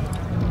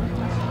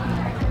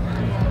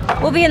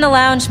 We'll be in the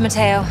lounge,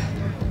 Mateo.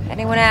 If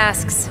anyone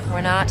asks, we're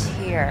not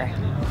here.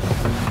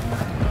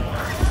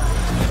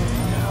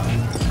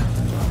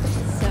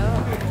 So,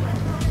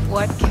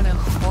 what can a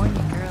horny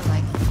girl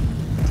like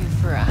you do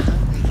for a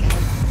hungry guy?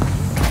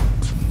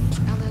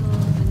 A little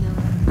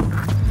vanilla.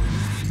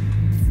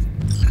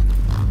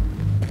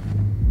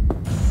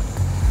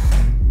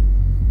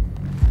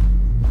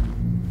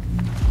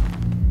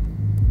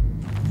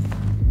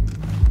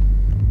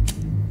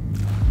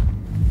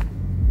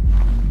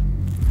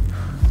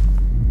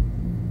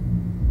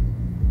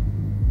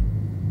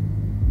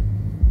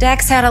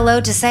 Dex had a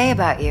load to say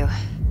about you.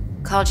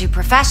 Called you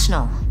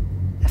professional,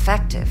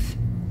 effective,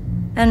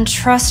 and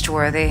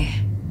trustworthy.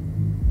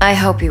 I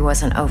hope he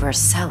wasn't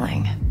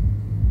overselling.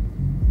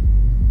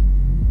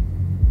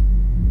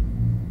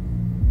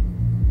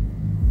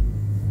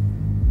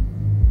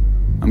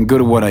 I'm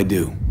good at what I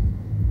do.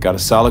 Got a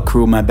solid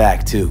crew at my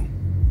back, too.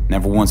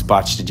 Never once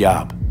botched a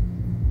job.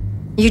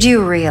 You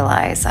do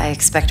realize I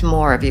expect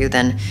more of you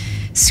than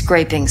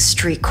scraping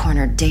street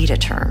corner data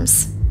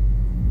terms.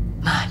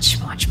 Much,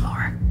 much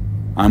more.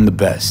 I'm the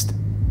best,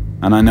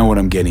 and I know what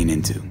I'm getting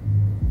into.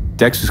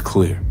 Dex was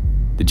clear.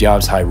 The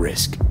job's high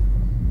risk.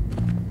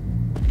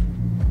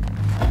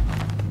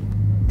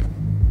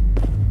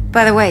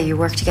 By the way, you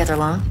work together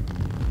long?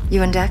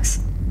 You and Dex?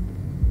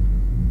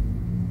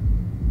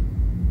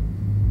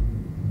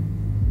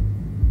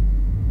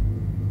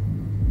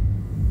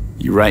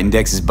 You writing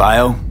Dex's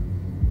bio?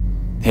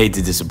 Hate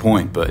to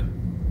disappoint, but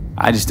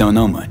I just don't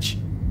know much.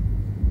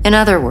 In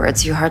other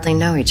words, you hardly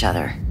know each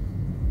other.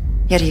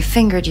 Yet he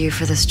fingered you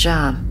for this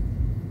job.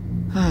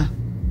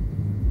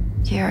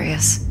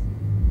 Curious.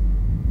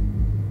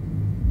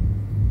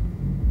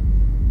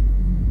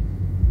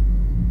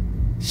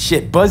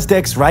 Shit, buzz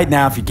Dex right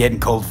now if you're getting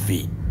cold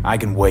feet. I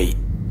can wait.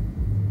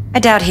 I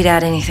doubt he'd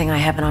add anything I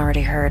haven't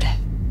already heard.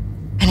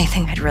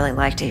 Anything I'd really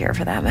like to hear,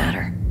 for that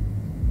matter.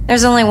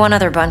 There's only one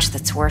other bunch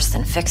that's worse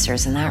than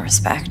fixers in that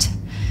respect.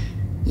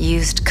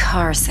 Used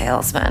car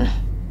salesmen.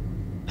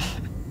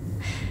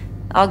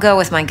 I'll go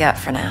with my gut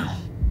for now.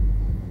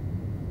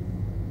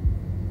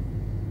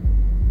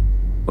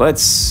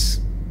 Let's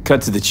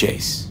cut to the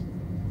chase.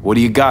 What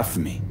do you got for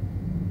me?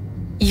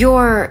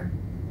 Your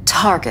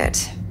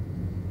target.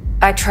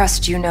 I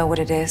trust you know what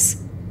it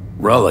is.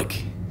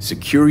 Relic.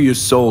 Secure your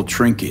soul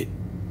trinket.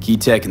 Key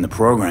tech in the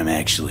program,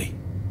 actually.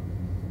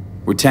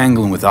 We're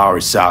tangling with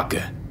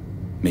Arasaka,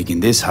 making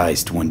this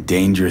heist one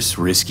dangerous,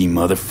 risky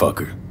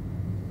motherfucker.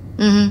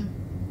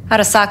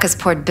 Arasaka's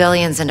poured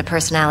billions into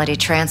personality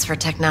transfer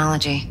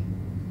technology.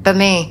 But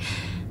me,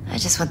 I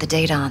just want the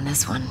data on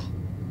this one.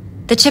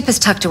 The chip is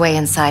tucked away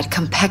inside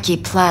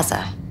Konpeki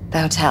Plaza, the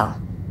hotel.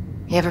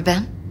 You ever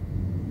been?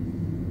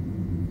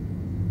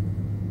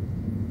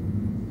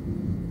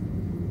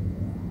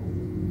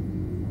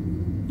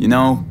 You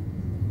know,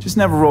 just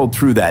never rolled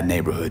through that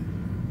neighborhood.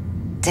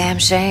 Damn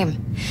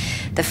shame.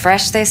 The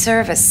fresh they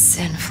serve is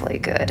sinfully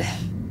good.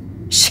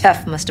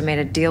 Chef must have made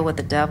a deal with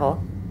the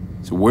devil.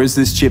 So where's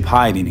this chip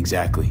hiding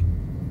exactly?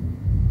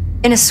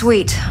 In a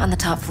suite on the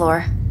top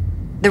floor.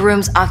 The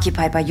room's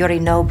occupied by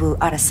Yorinobu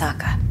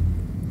Arasaka.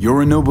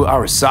 Yorinobu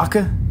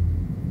Arasaka?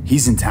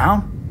 He's in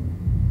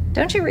town?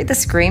 Don't you read the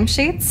scream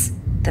sheets?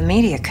 The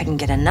media couldn't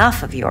get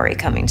enough of Yori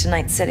coming to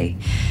Night City.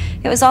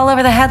 It was all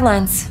over the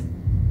headlines.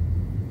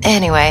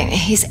 Anyway,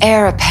 he's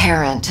heir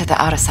apparent to the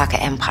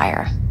Arasaka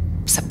Empire.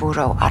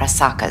 Saburo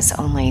Arasaka's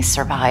only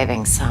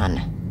surviving son.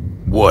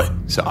 What?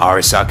 So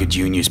Arasaka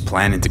Jr.'s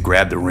planning to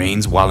grab the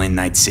reins while in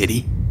Night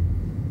City?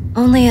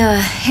 Only a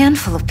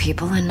handful of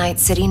people in Night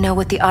City know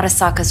what the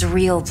Arasaka's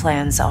real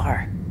plans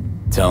are.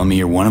 Telling me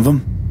you're one of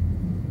them?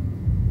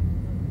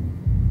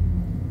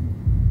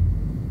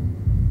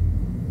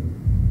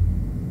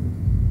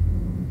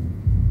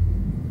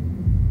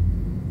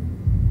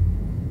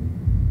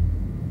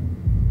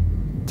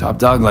 Top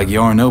dog like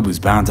Yorinobu's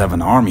bound to have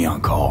an army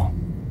on call.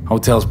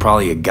 Hotel's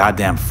probably a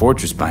goddamn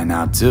fortress by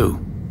now, too.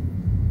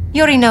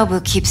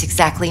 Yorinobu keeps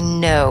exactly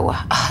no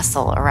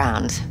hustle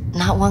around.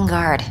 Not one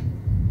guard.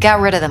 Got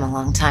rid of them a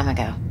long time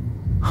ago.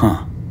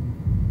 Huh.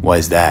 Why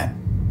is that?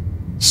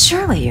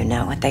 Surely you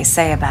know what they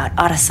say about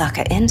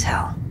Arasaka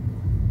intel.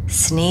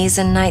 Sneeze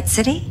in Night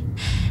City,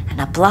 and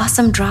a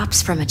blossom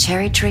drops from a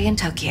cherry tree in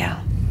Tokyo.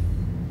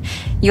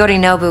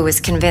 Yorinobu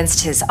was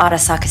convinced his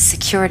Arasaka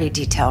security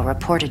detail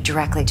reported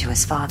directly to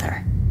his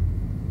father.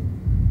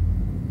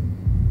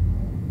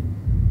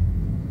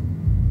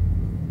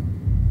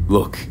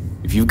 Look,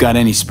 if you've got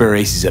any spare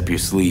aces up your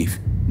sleeve,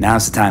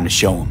 now's the time to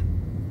show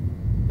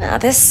them. Now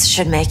this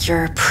should make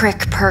your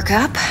prick perk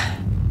up.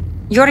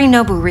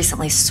 Yorinobu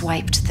recently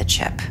swiped the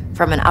chip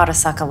from an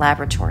Arasaka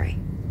laboratory.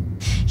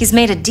 He's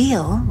made a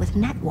deal with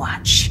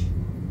Netwatch.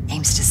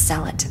 Aims to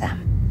sell it to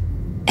them.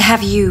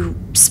 Have you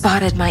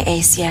spotted my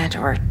ace yet,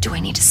 or do I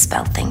need to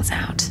spell things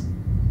out?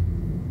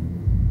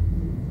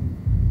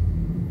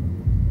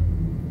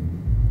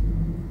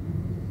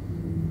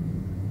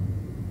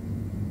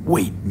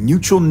 Wait,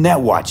 Neutral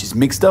Netwatch is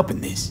mixed up in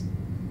this.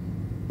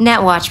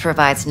 Netwatch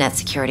provides net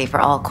security for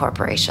all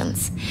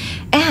corporations,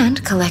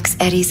 and collects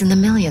eddies in the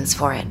millions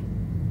for it.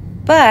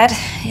 But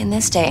in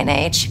this day and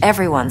age,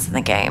 everyone's in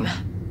the game,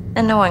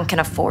 and no one can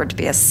afford to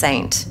be a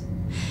saint.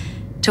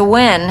 To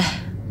win,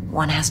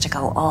 one has to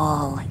go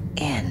all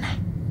in.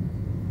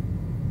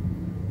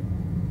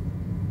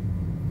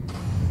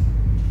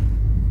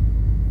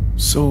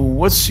 So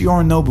what's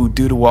Yorinobu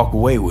due to walk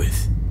away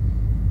with?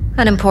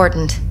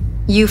 Unimportant.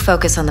 You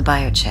focus on the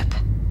biochip.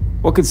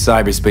 What could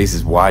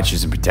cyberspace's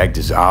watchers and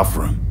protectors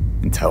offer him?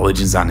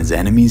 Intelligence on his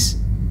enemies?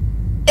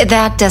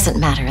 That doesn't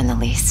matter in the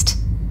least.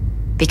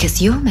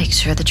 Because you'll make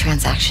sure the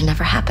transaction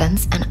never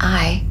happens, and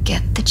I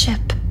get the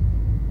chip.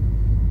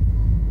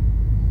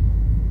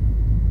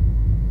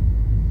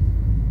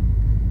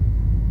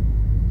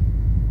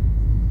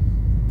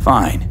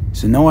 Fine.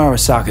 So no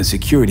Arasaka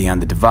security on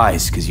the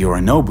device because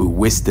Yorinobu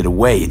whisked it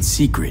away in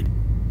secret.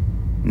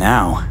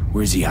 Now,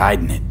 where's he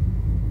hiding it?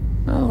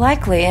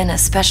 Likely in a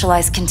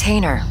specialized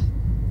container.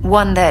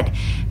 One that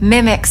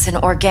mimics an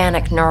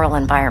organic neural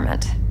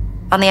environment.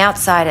 On the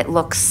outside, it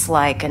looks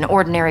like an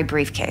ordinary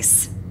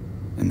briefcase.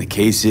 And the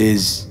case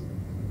is?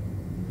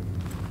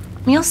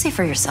 You'll see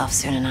for yourself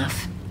soon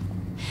enough.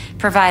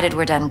 Provided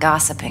we're done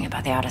gossiping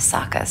about the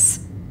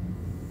Arasakas.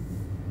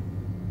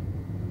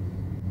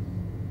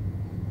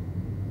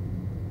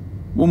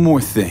 One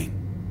more thing.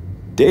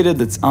 Data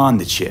that's on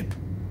the chip.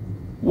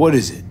 What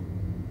is it?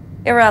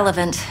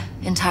 Irrelevant,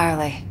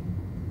 entirely.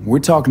 We're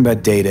talking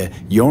about data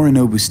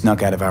Yorinobu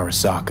snuck out of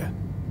Arasaka.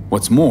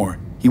 What's more,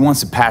 He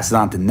wants to pass it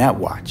on to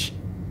Netwatch.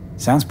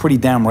 Sounds pretty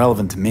damn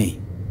relevant to me.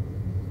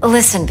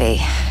 Listen,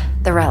 V.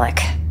 The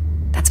relic.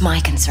 That's my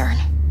concern.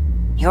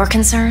 Your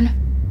concern?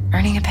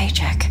 Earning a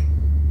paycheck.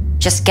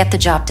 Just get the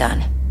job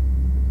done.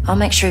 I'll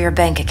make sure your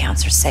bank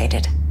accounts are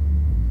sated.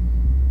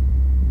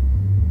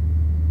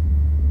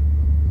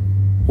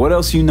 What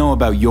else you know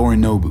about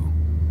Yorinobu?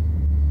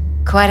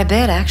 Quite a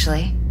bit,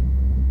 actually.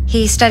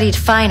 He studied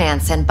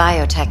finance and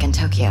biotech in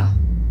Tokyo.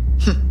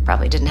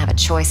 Probably didn't have a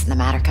choice in the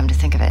matter, come to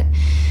think of it.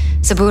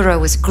 Saburo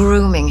was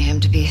grooming him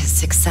to be his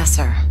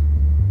successor.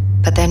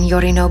 But then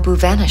Yorinobu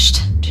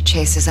vanished to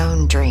chase his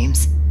own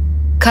dreams.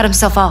 Cut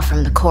himself off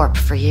from the Corp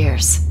for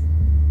years.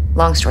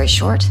 Long story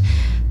short,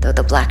 though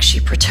the black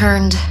sheep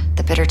returned,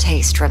 the bitter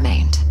taste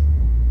remained.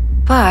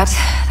 But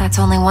that's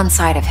only one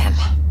side of him.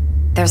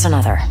 There's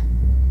another.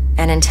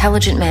 An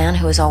intelligent man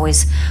who has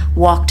always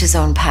walked his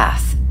own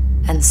path,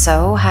 and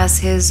so has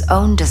his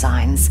own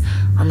designs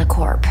on the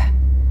Corp.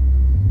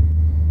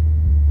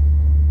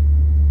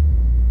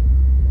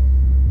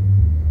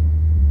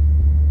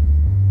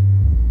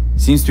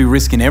 Seems to be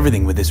risking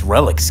everything with this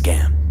relic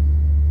scam.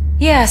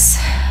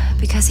 Yes,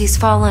 because he's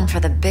fallen for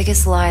the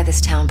biggest lie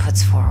this town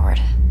puts forward.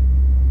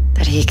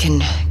 That he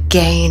can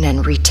gain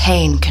and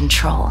retain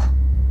control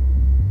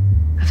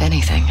of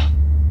anything.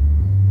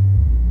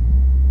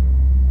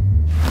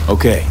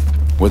 Okay,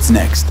 what's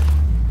next?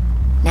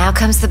 Now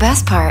comes the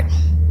best part.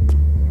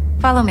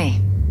 Follow me.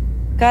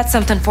 Got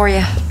something for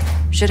you.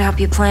 Should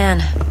help you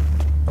plan.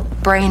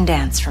 Brain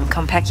dance from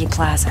Konpeki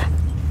Plaza.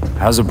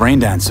 How's a brain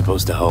dance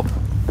supposed to help?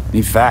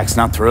 Need facts,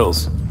 not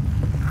thrills.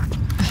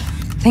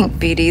 Think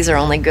BDs are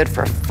only good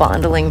for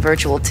fondling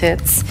virtual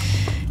tits?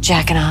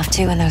 Jacking off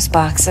to in those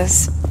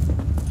boxes?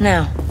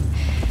 No.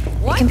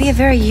 It can be a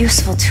very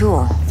useful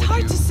tool. It's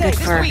hard to say. Good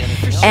for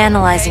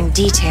analyzing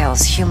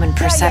details human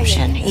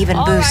perception, even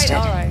boosted,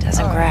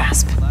 doesn't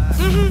grasp.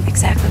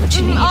 Exactly what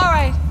you need.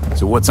 Alright.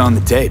 So what's on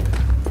the tape?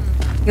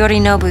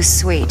 Yorinobu's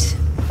suite.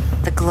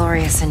 The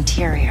glorious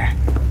interior.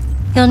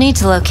 You'll need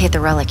to locate the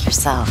relic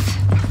yourself.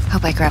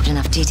 Hope I grabbed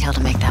enough detail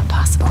to make that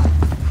possible.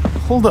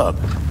 Hold up.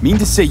 Mean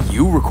to say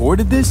you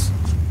recorded this?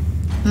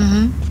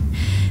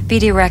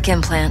 BD Rec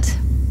implant.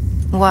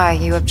 Why,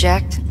 you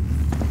object?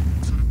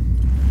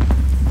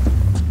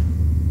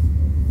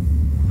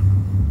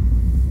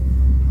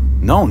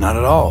 No, not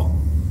at all.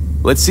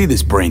 Let's see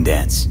this brain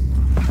dance.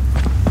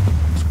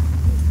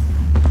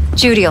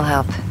 Judy'll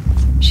help.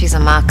 She's a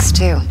Mox,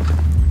 too.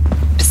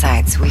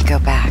 Besides, we go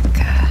back,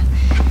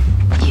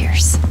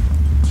 years.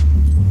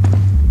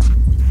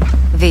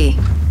 V,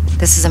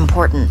 this is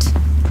important.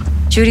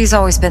 Judy's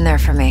always been there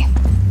for me.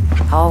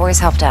 Always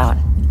helped out.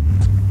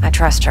 I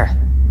trust her.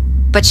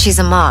 But she's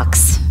a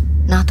Mox,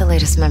 not the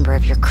latest member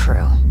of your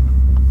crew.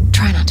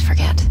 Try not to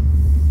forget.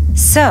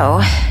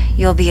 So,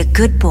 you'll be a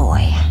good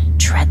boy,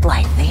 tread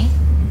lightly,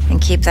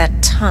 and keep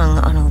that tongue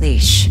on a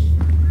leash.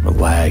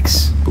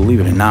 Relax.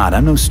 Believe it or not,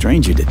 I'm no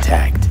stranger to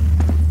tact.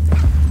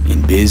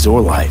 In biz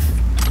or life.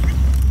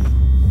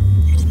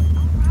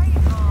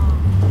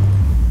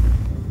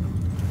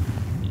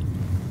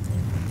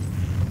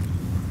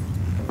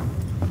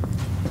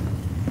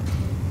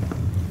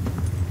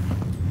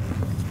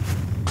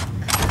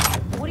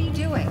 What are you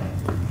doing?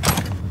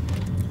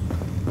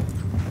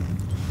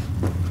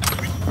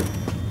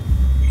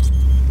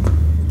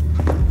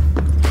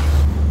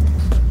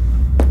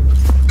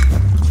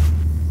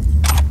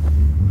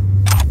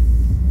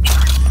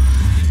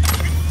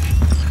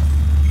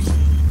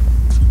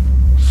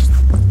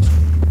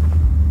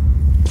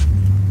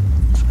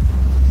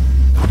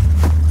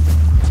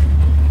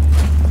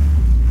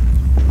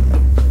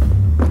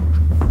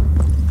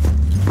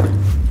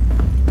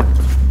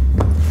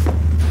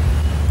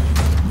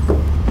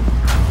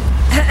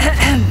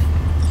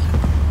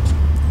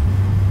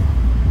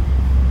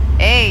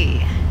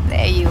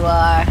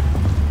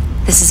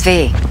 This is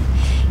V.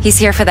 He's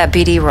here for that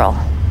BD role.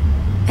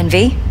 And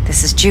V,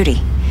 this is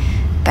Judy.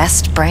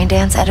 Best brain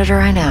dance editor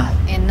I know.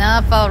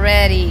 Enough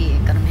already.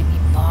 Gonna make me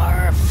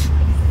barf.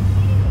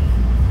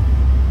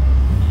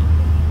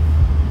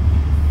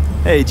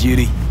 Hey,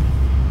 Judy.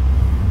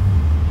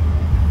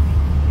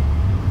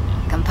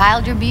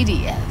 Compiled your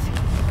BDF.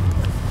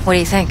 What do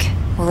you think?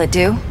 Will it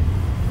do?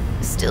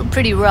 Still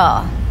pretty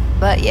raw.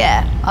 But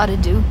yeah, ought to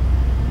do.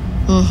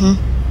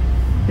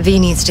 V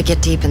needs to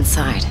get deep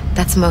inside.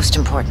 That's most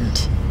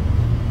important.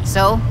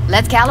 So,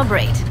 let's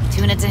calibrate.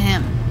 Tune it to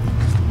him.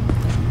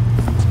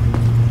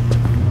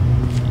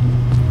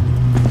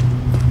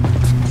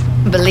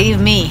 Believe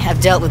me,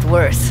 I've dealt with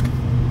worse.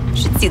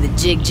 Should see the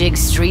jig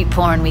street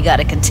porn we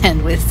gotta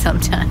contend with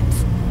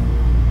sometimes.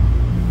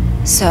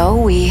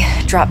 So, we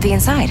drop V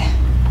inside.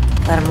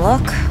 Let him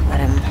look,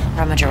 let him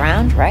rummage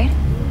around, right?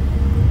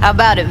 How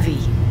about it, V?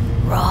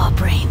 Raw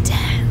brain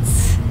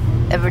dance.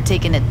 Ever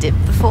taken a dip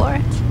before?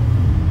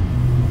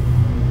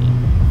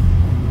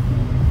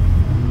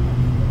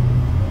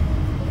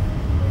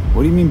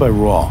 What do you mean by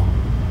raw?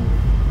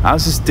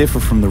 How's this differ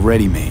from the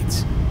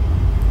ready-mades?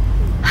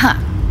 Huh.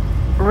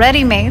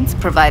 Ready-mades,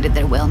 provided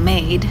they're well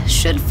made,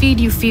 should feed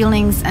you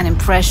feelings and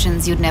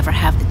impressions you'd never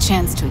have the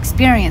chance to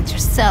experience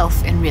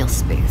yourself in real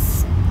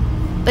space.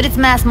 But it's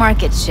mass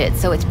market shit,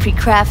 so it's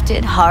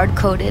pre-crafted,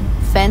 hard-coded,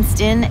 fenced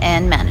in,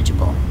 and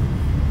manageable.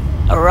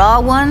 A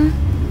raw one?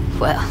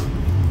 Well,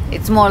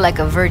 it's more like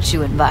a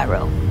virtue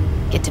enviro.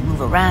 Get to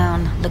move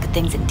around, look at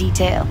things in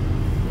detail.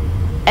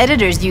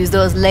 Editors use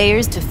those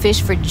layers to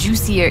fish for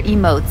juicier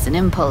emotes and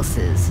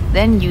impulses,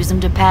 then use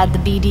them to pad the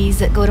BDs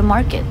that go to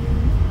market.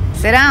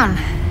 Sit down,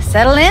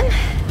 settle in,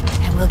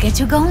 and we'll get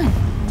you going.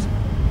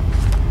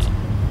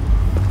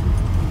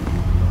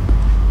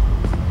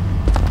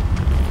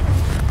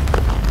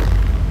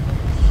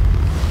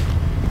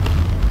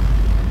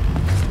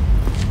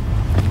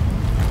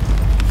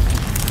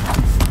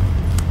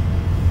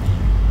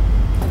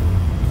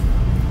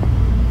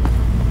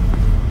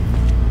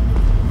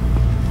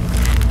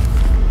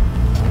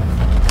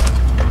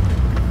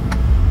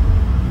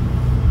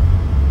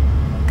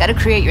 Gotta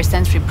create your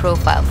sensory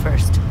profile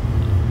first.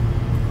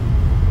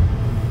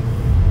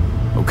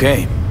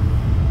 Okay.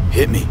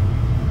 Hit me.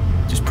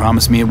 Just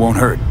promise me it won't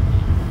hurt.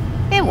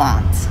 It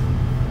won't.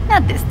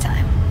 Not this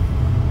time.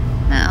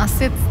 Now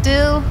sit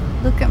still,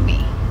 look at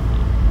me.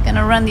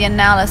 Gonna run the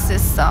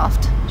analysis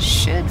soft.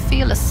 Should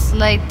feel a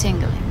slight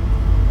tingling.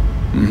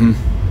 Mm-hmm.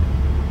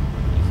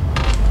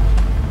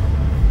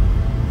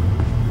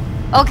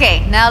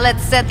 Okay, now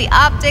let's set the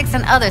optics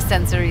and other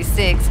sensory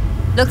sigs.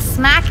 Look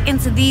smack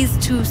into these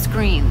two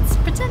screens.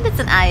 Pretend it's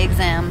an eye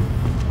exam.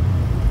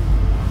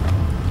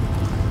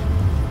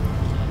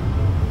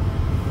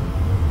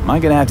 Am I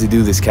gonna have to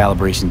do this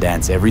calibration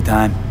dance every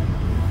time?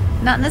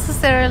 Not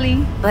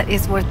necessarily, but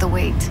it's worth the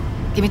wait.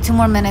 Give me 2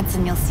 more minutes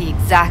and you'll see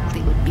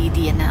exactly what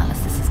BD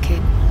analysis is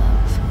capable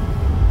of.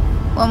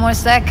 1 more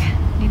sec.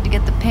 Need to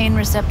get the pain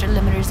receptor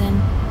limiters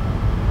in.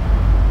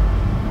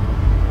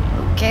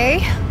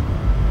 Okay.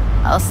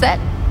 All set.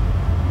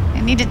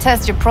 I need to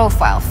test your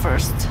profile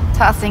first.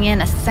 Tossing in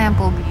a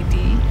sample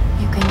BD.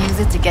 You can use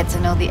it to get to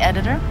know the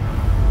editor.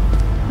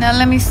 Now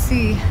let me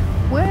see.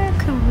 Where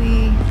could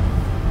we...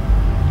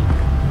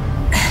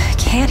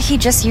 Can't he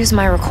just use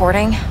my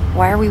recording?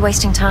 Why are we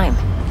wasting time?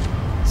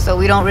 So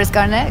we don't risk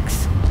our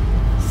necks.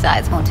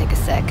 Besides, won't take a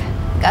sec.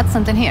 Got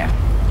something here.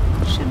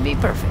 Should be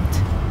perfect.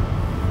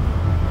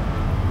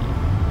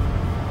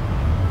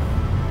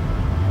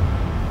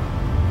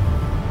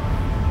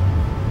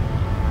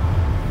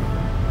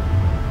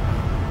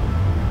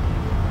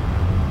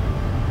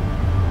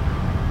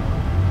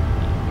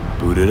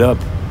 Boot it up.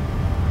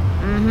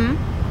 Mm-hmm.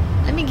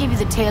 Let me give you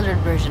the tailored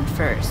version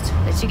first.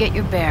 Let you get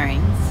your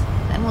bearings.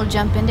 Then we'll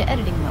jump into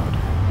editing mode.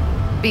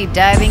 Be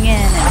diving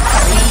in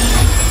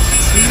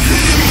 3, 2,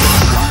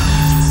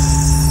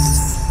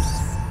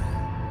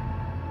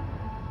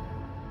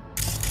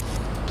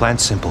 1. Plan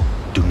simple.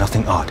 Do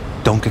nothing odd.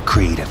 Don't get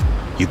creative.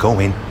 You go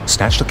in,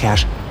 snatch the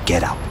cash,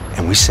 get out.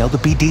 And we sell the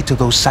BD to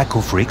those psycho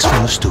freaks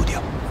from the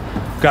studio.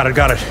 Got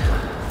it.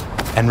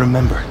 And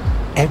remember,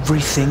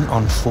 everything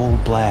on full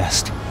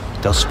blast.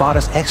 They'll spot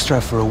us extra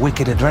for a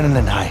wicked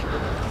adrenaline high.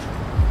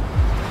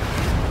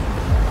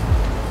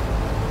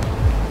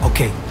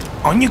 Okay,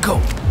 on you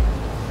go.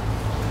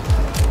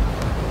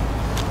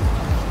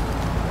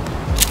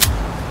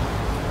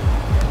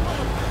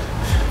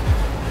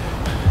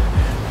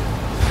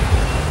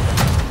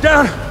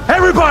 Down,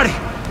 everybody,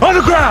 on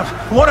the ground.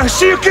 I want to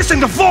see you kissing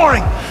the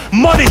flooring.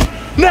 Money,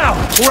 now,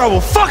 or I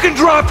will fucking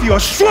drop you. I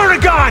swear to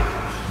God.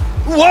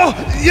 Whoa,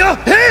 yeah,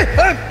 hey,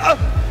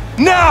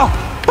 now,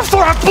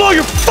 before I blow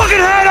your fucking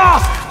head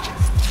off.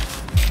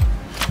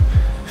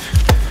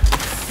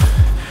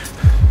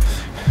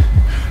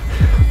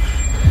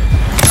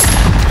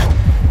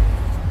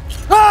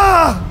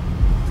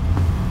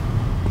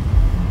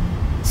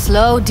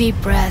 Slow, deep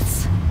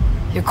breaths.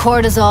 Your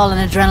cortisol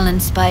and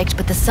adrenaline spiked,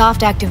 but the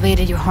soft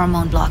activated your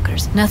hormone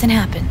blockers. Nothing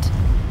happened.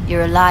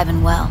 You're alive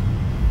and well.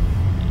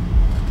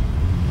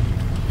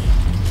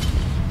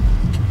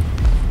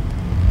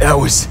 That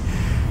was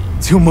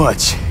too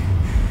much.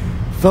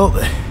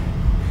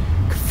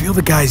 Could feel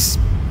the guy's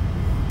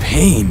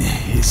pain,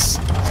 his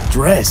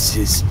stress,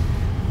 his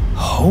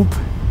hope.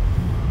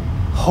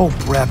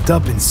 Hope wrapped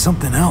up in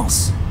something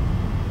else.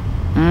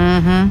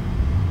 Mm-hmm.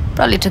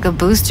 Probably took a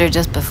booster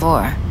just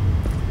before.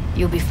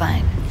 You'll be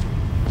fine.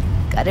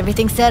 Got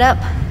everything set up?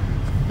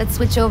 Let's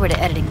switch over to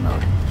editing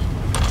mode.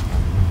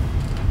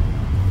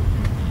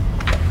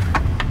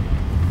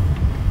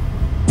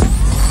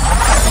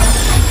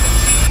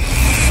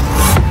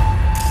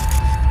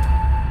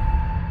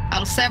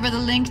 I'll sever the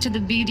link to the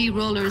BD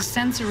Roller's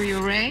sensory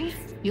array.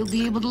 You'll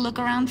be able to look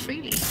around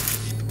freely.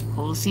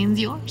 Whole scene's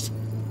yours.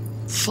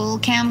 Full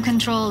cam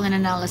control in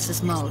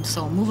analysis mode,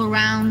 so move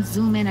around,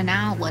 zoom in and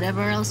out,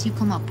 whatever else you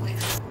come up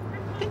with.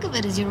 Think of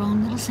it as your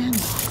own little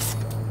sandbox.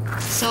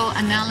 So,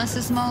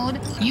 analysis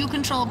mode, you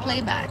control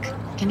playback.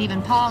 Can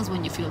even pause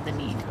when you feel the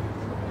need.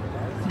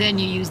 Then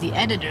you use the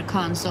editor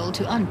console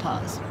to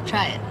unpause.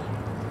 Try it.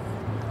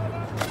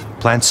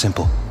 Plan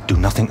simple. Do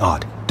nothing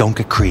odd. Don't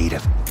get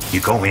creative.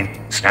 You go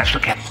in, snatch the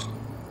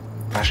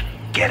cash,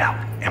 get out.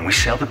 And we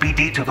sell the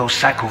BD to those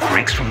psycho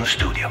freaks from the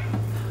studio.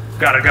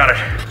 Got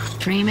it.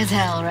 Dream as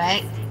hell,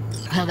 right?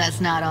 Well, that's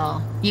not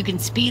all. You can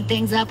speed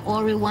things up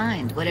or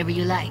rewind, whatever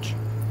you like.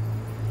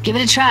 Give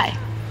it a try.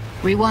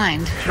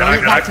 Rewind. Roll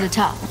it back to the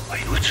top.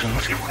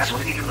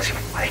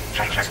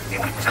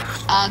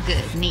 All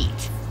good.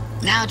 Neat.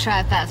 Now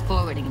try fast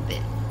forwarding a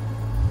bit.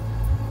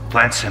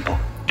 Plan simple.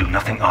 Do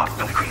nothing odd.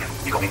 Don't be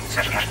creative. You go in,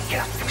 set your cash,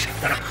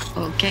 get out.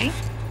 Okay.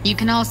 You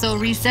can also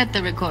reset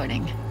the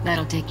recording.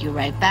 That'll take you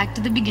right back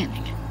to the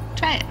beginning.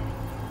 Try it.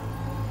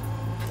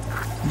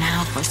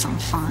 Now for some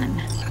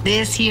fun.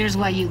 This here's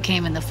why you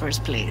came in the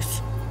first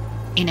place.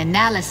 In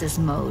analysis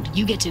mode,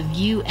 you get to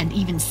view and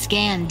even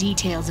scan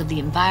details of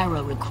the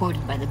enviro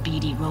recorded by the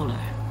BD roller.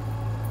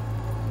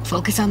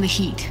 Focus on the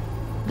heat,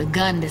 the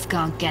gun this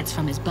gonk gets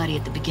from his buddy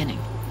at the beginning.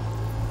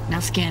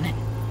 Now scan it.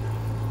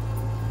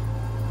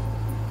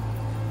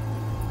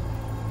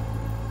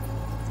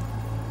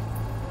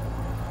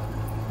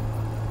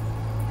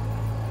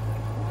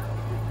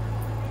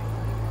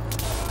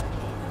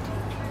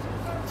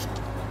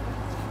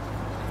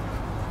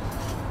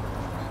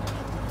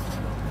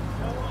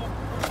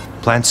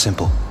 Plan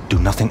simple. Do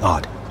nothing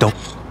odd. Don't...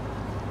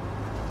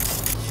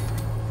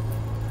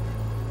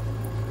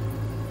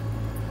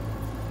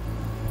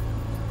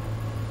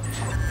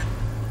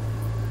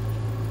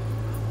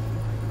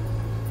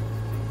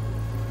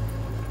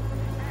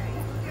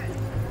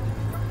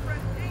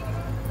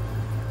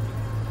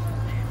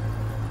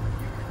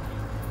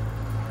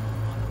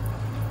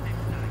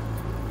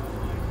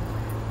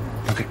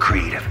 Don't get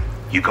creative.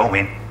 You go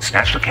in,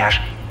 snatch the cash,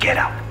 get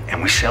out,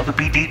 and we sell the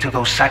BD to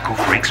those psycho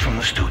freaks from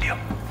the studio.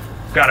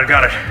 Got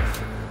it.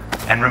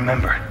 And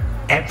remember,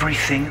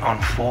 everything on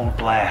full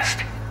blast.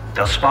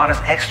 They'll spot us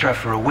extra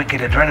for a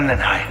wicked adrenaline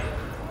high.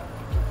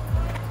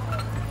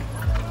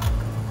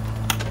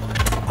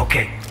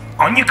 Okay,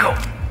 on you go.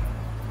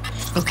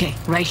 Okay,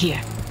 right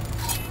here.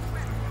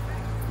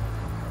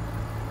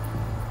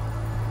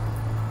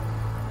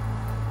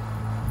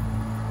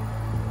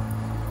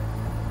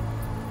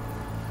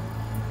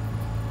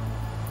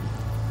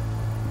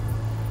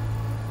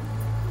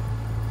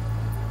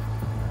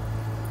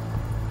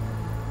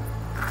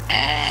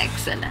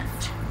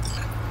 Excellent.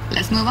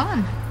 Let's move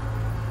on.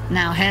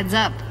 Now heads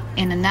up.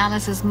 In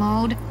analysis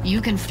mode,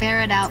 you can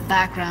ferret out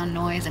background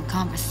noise and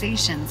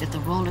conversations if the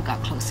roller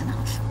got close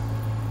enough.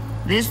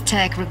 This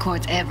tech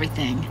records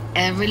everything,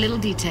 every little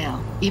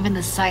detail, even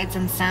the sights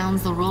and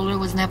sounds the roller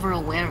was never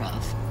aware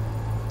of.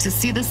 To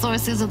see the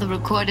sources of the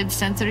recorded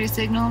sensory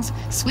signals,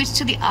 switch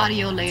to the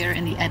audio layer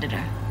in the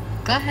editor.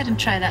 Go ahead and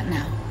try that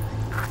now.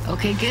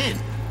 Okay, good.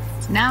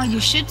 Now you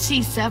should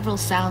see several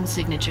sound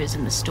signatures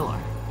in the store.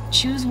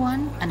 Choose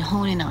one and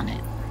hone in on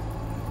it.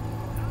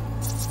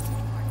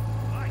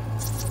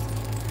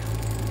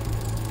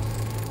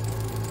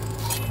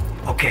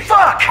 Okay.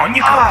 Fuck! On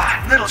you go.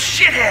 Little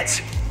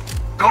shitheads!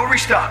 Go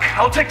restock.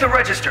 I'll take the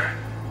register.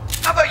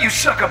 How about you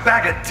suck a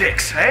bag of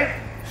dicks, eh?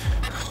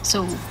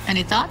 So,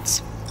 any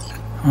thoughts?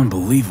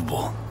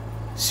 Unbelievable.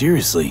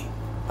 Seriously,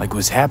 like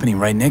what's happening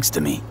right next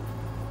to me.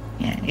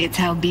 Yeah, it's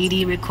how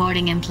BD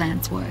recording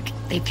implants work.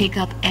 They pick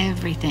up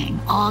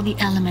everything, all the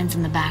elements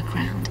in the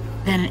background.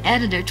 Then an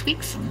editor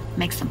tweaks them,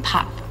 makes them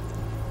pop.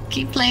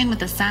 Keep playing with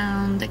the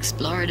sound,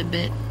 explore it a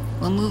bit.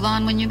 We'll move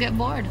on when you get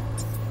bored.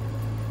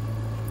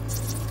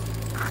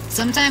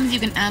 Sometimes you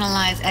can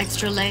analyze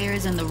extra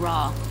layers in the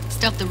raw,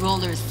 stuff the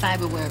roller's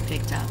cyberware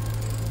picked up.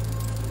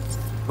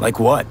 Like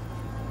what?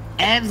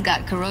 Ev's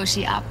got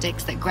Kiroshi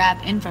optics that grab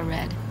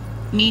infrared,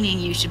 meaning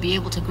you should be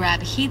able to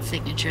grab heat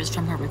signatures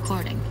from her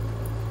recording.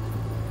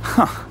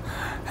 Huh,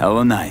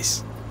 hella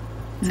nice.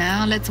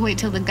 Now let's wait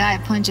till the guy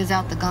punches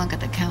out the gonk at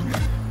the counter.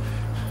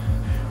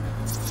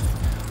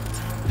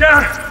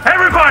 Down!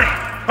 Everybody!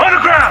 On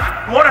the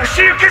ground! Want to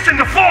see you kissing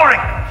the flooring!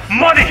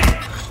 Money!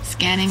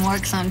 Scanning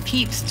works on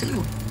peeps,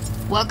 too.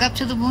 Walk up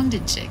to the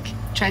wounded chick.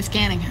 Try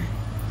scanning her.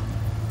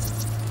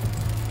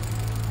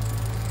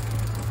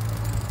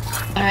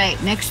 Alright,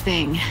 next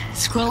thing.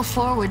 Scroll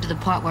forward to the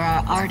part where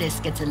our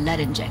artist gets a lead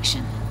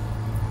injection.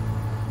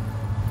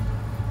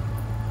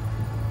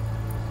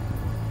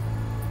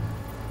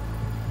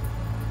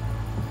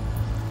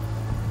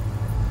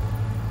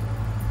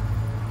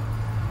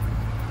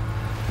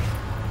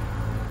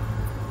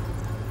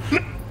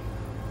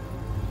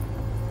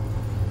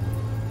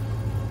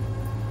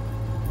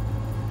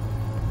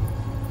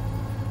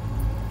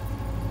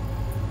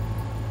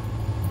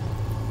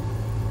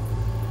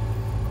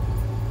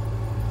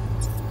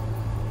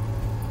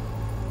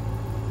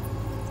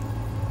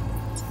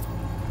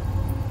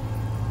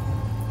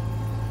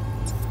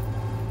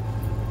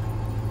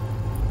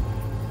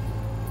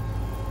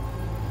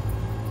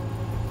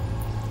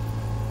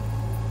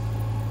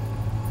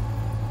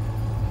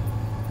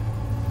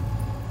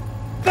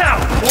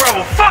 Or I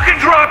will fucking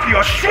drop you,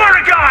 I swear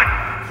to God!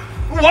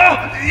 Whoa,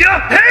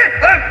 yeah,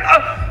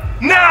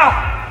 hey,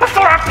 now!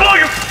 Before I blow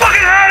your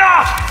fucking head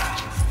off!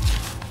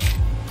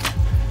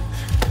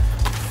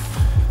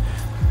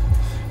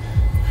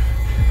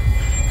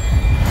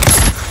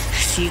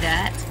 See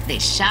that? They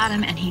shot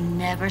him and he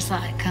never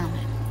saw it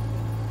coming.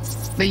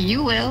 But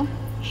you will.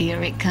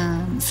 Here it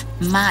comes.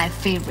 My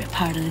favorite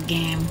part of the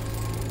game.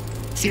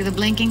 See the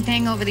blinking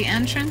thing over the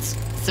entrance?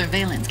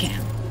 Surveillance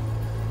cam.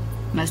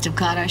 Must have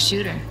caught our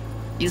shooter.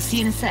 You'll see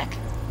in a sec.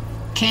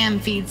 Cam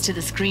feeds to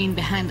the screen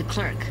behind the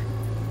clerk.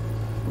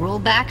 Roll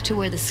back to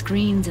where the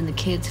screen's in the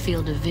kid's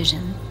field of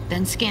vision,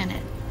 then scan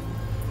it.